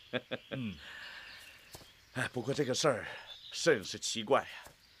不过这个事儿甚是奇怪呀，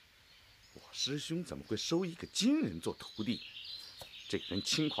我师兄怎么会收一个金人做徒弟？这个人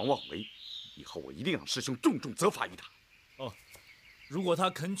轻狂妄为，以后我一定让师兄重重责罚于他。如果他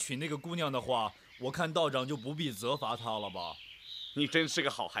肯娶那个姑娘的话，我看道长就不必责罚他了吧？你真是个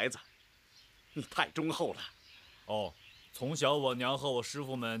好孩子，你太忠厚了。哦，从小我娘和我师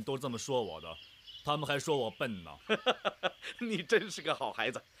傅们都这么说我的，他们还说我笨呢。你真是个好孩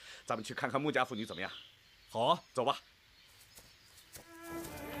子，咱们去看看穆家妇女怎么样？好啊，走吧。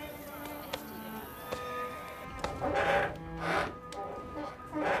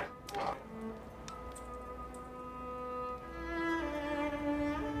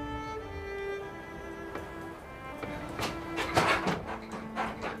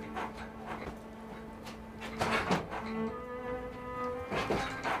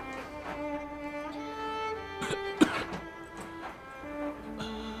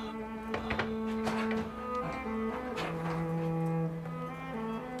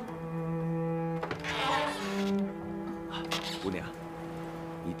姑娘，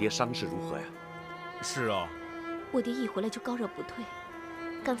你爹伤势如何呀？是啊，我爹一回来就高热不退，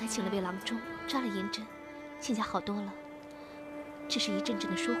刚才请了位郎中扎了银针，现在好多了，只是一阵阵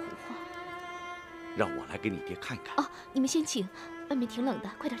的说胡话。让我来给你爹看看。哦，你们先请，外面挺冷的，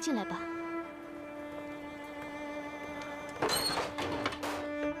快点进来吧。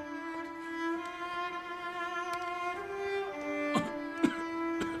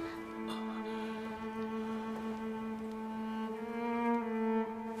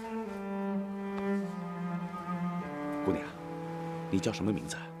姑娘，你叫什么名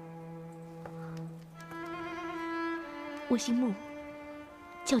字？我姓穆，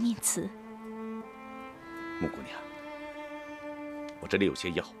叫念慈。穆姑娘，我这里有些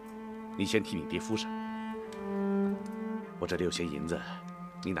药，你先替你爹敷上。我这里有些银子，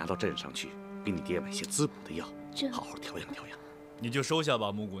你拿到镇上去，给你爹买些滋补的药，好好调养调养。你就收下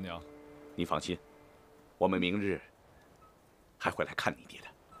吧，穆姑娘。你放心，我们明日还会来看你爹的。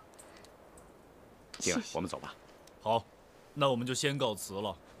进来，我们走吧。好，那我们就先告辞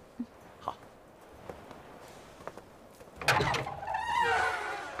了。好。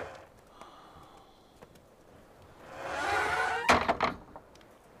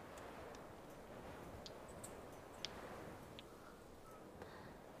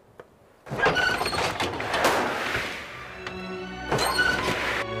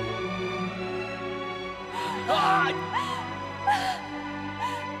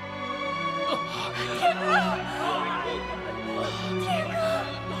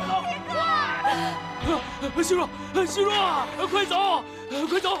心若，心若，快走，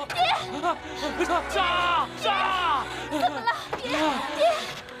快走！爹，杀！怎么了？爹，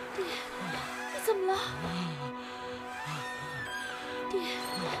你怎么了？爹。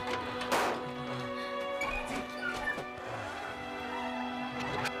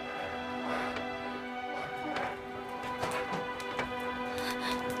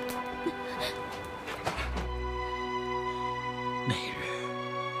那日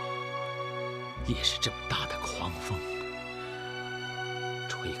也是这么大的狂风，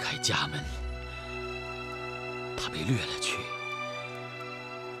吹开家门，他被掠了去。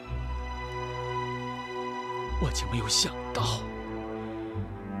我竟没有想到，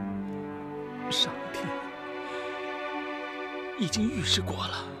上天已经预示过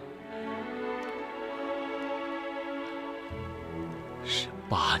了。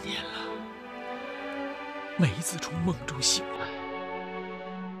18年了，每一次从梦中醒来，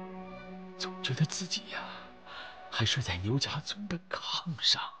总觉得自己呀，还睡在牛家村的炕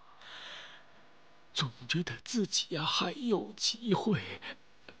上，总觉得自己呀还有机会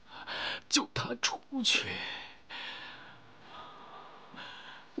救他出去。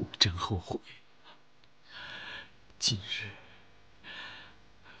我真后悔，今日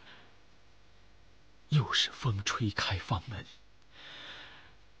又是风吹开房门，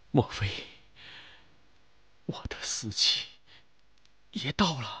莫非我的死期也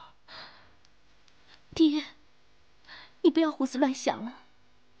到了？爹，你不要胡思乱想了。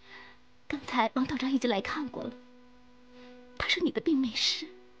刚才王道长已经来看过了，他说你的病没事，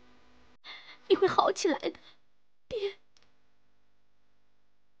你会好起来的，爹。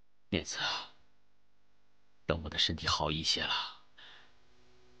念慈啊，等我的身体好一些了，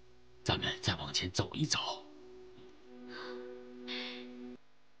咱们再往前走一走。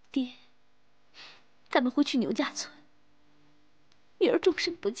爹，咱们回去牛家村，女儿终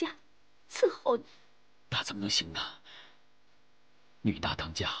身不嫁，伺候你。那怎么能行呢？女大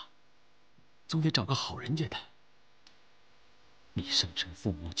当嫁，总得找个好人家的。你生身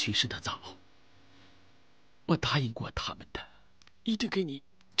父母去世的早，我答应过他们的，一定给你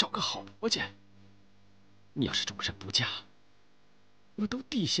找个好婆家。你要是终身不嫁，我都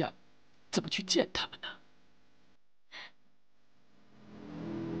地下怎么去见他们呢？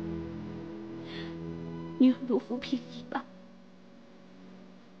女儿如负平移吧。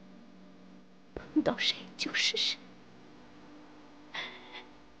碰到谁就是谁。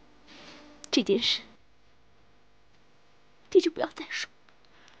这件事，爹就不要再说。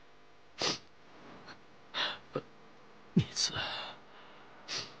念慈，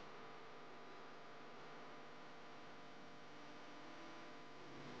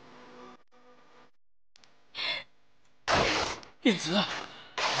念慈，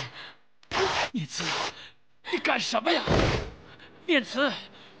念慈，你干什么呀？念慈，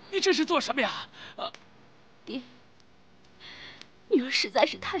你这是做什么呀？爹，女儿实在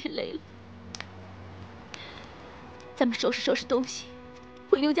是太累了。咱们收拾收拾东西，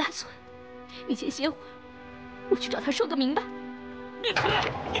回刘家村。你先歇会儿，我去找他说个明白。念慈，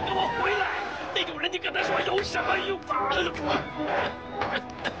你给我回来！那种人你跟他说有什么用啊？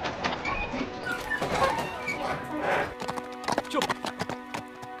就。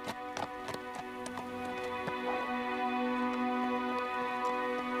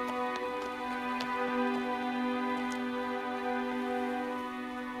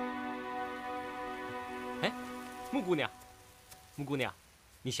哎，木姑娘，木姑娘，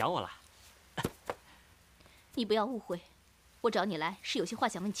你想我了？你不要误会，我找你来是有些话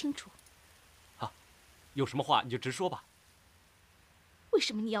想问清楚。好，有什么话你就直说吧。为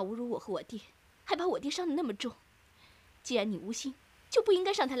什么你要侮辱我和我爹，还把我爹伤得那么重？既然你无心，就不应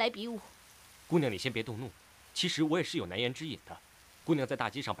该上台来比武。姑娘，你先别动怒。其实我也是有难言之隐的。姑娘在大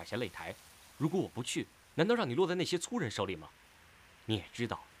街上摆下擂台，如果我不去，难道让你落在那些粗人手里吗？你也知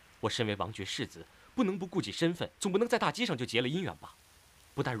道，我身为王爵世子，不能不顾及身份，总不能在大街上就结了姻缘吧？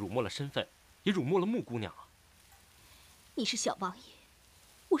不但辱没了身份，也辱没了穆姑娘啊！你是小王爷，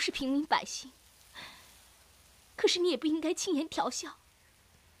我是平民百姓，可是你也不应该轻言调笑，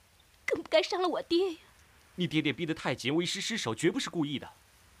更不该伤了我爹呀！你爹爹逼得太紧，我一时失手，绝不是故意的。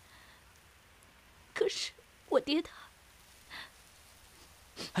可是我爹他……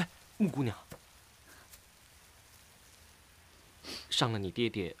哎，穆姑娘，伤了你爹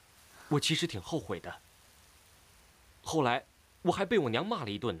爹，我其实挺后悔的。后来我还被我娘骂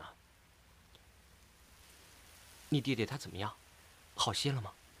了一顿呢。你爹爹他怎么样？好些了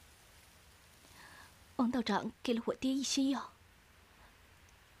吗？王道长给了我爹一些药，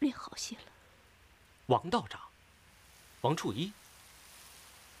略好些了。王道长，王处一，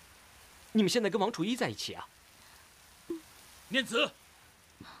你们现在跟王处一在一起啊？念慈，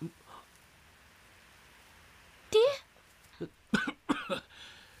爹，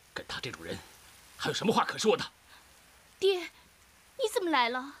跟他这种人，还有什么话可说的？爹，你怎么来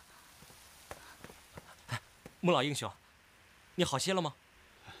了？穆老英雄，你好些了吗？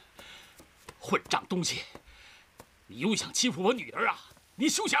混账东西！你又想欺负我女儿啊？你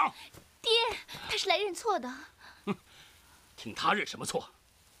休想！爹，他是来认错的。听他认什么错？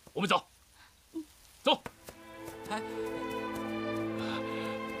我们走，走。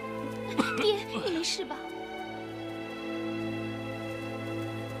爹，你没事吧？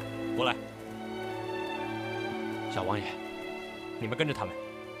过来，小王爷，你们跟着他们，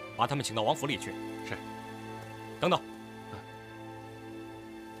把他们请到王府里去。是。等等，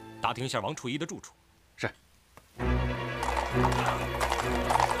打听一下王处一的住处。是。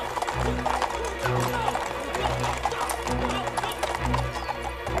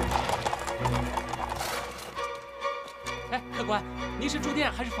哎，客官，您是住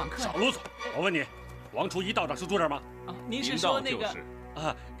店还是访客？少啰嗦！我问你，王处一道长是住这儿吗？您是说那个？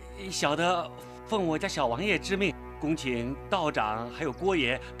小的奉我家小王爷之命，恭请道长还有郭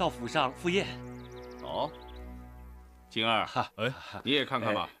爷到府上赴宴。哦。金儿，哎，你也看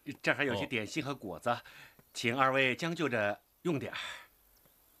看吧。这还有些点心和果子，请二位将就着用点儿。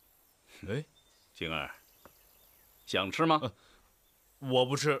哎，金儿，想吃吗？我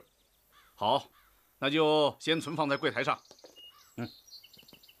不吃。好，那就先存放在柜台上。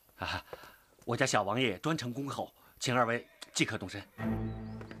我家小王爷专程恭候，请二位即可动身。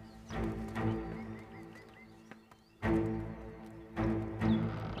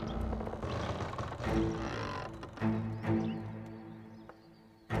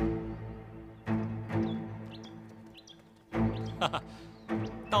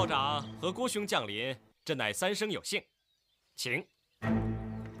道长和郭兄降临，这乃三生有幸，请，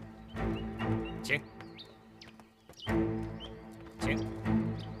请，请。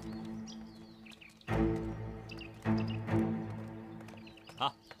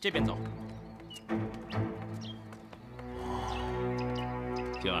好，这边走。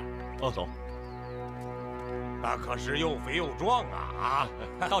静儿，走。那可是又肥又壮啊！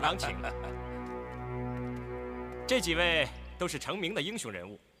道长请。这几位都是成名的英雄人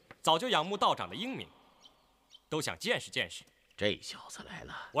物，早就仰慕道长的英明，都想见识见识。这小子来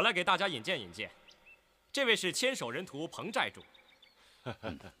了，我来给大家引荐引荐。这位是千手人徒彭寨主。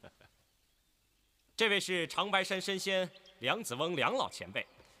这位是长白山神仙梁子翁梁老前辈。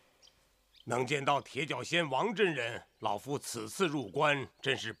能见到铁脚仙王真人，老夫此次入关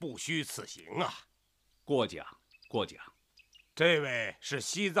真是不虚此行啊！过奖，过奖。这位是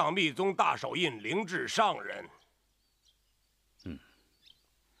西藏密宗大手印灵智上人。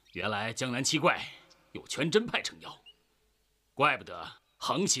原来江南七怪有全真派撑腰，怪不得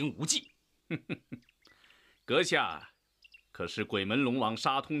横行无忌。阁下可是鬼门龙王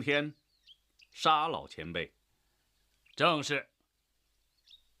沙通天，沙老前辈？正是。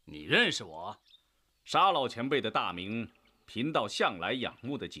你认识我？沙老前辈的大名，贫道向来仰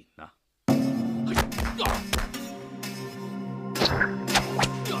慕的紧呐。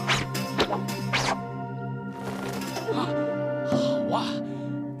好啊！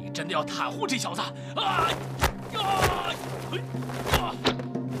你真的要袒护这小子？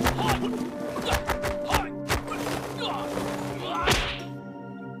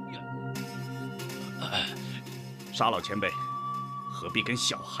沙老前辈，何必跟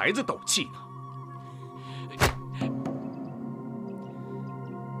小孩子斗气呢？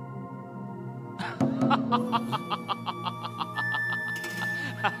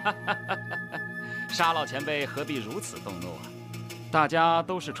沙老前辈何必如此动怒啊？大家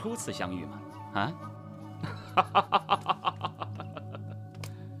都是初次相遇嘛，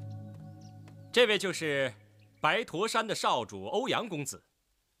这位就是白驼山的少主欧阳公子，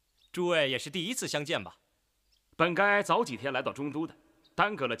诸位也是第一次相见吧？本该早几天来到中都的，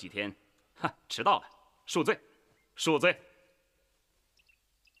耽搁了几天，迟到了，恕罪，恕罪。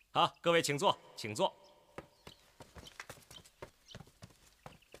好，各位请坐，请坐。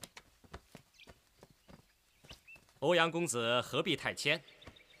欧阳公子何必太谦？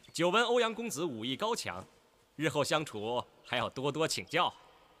久闻欧阳公子武艺高强，日后相处还要多多请教。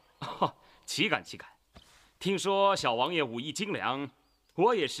岂敢岂敢！听说小王爷武艺精良，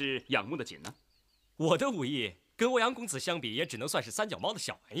我也是仰慕的紧呢。我的武艺跟欧阳公子相比，也只能算是三脚猫的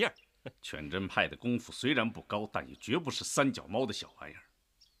小玩意儿。全真派的功夫虽然不高，但也绝不是三脚猫的小玩意儿。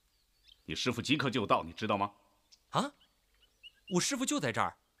你师傅即刻就到，你知道吗？啊，我师傅就在这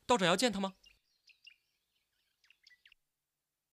儿，道长要见他吗？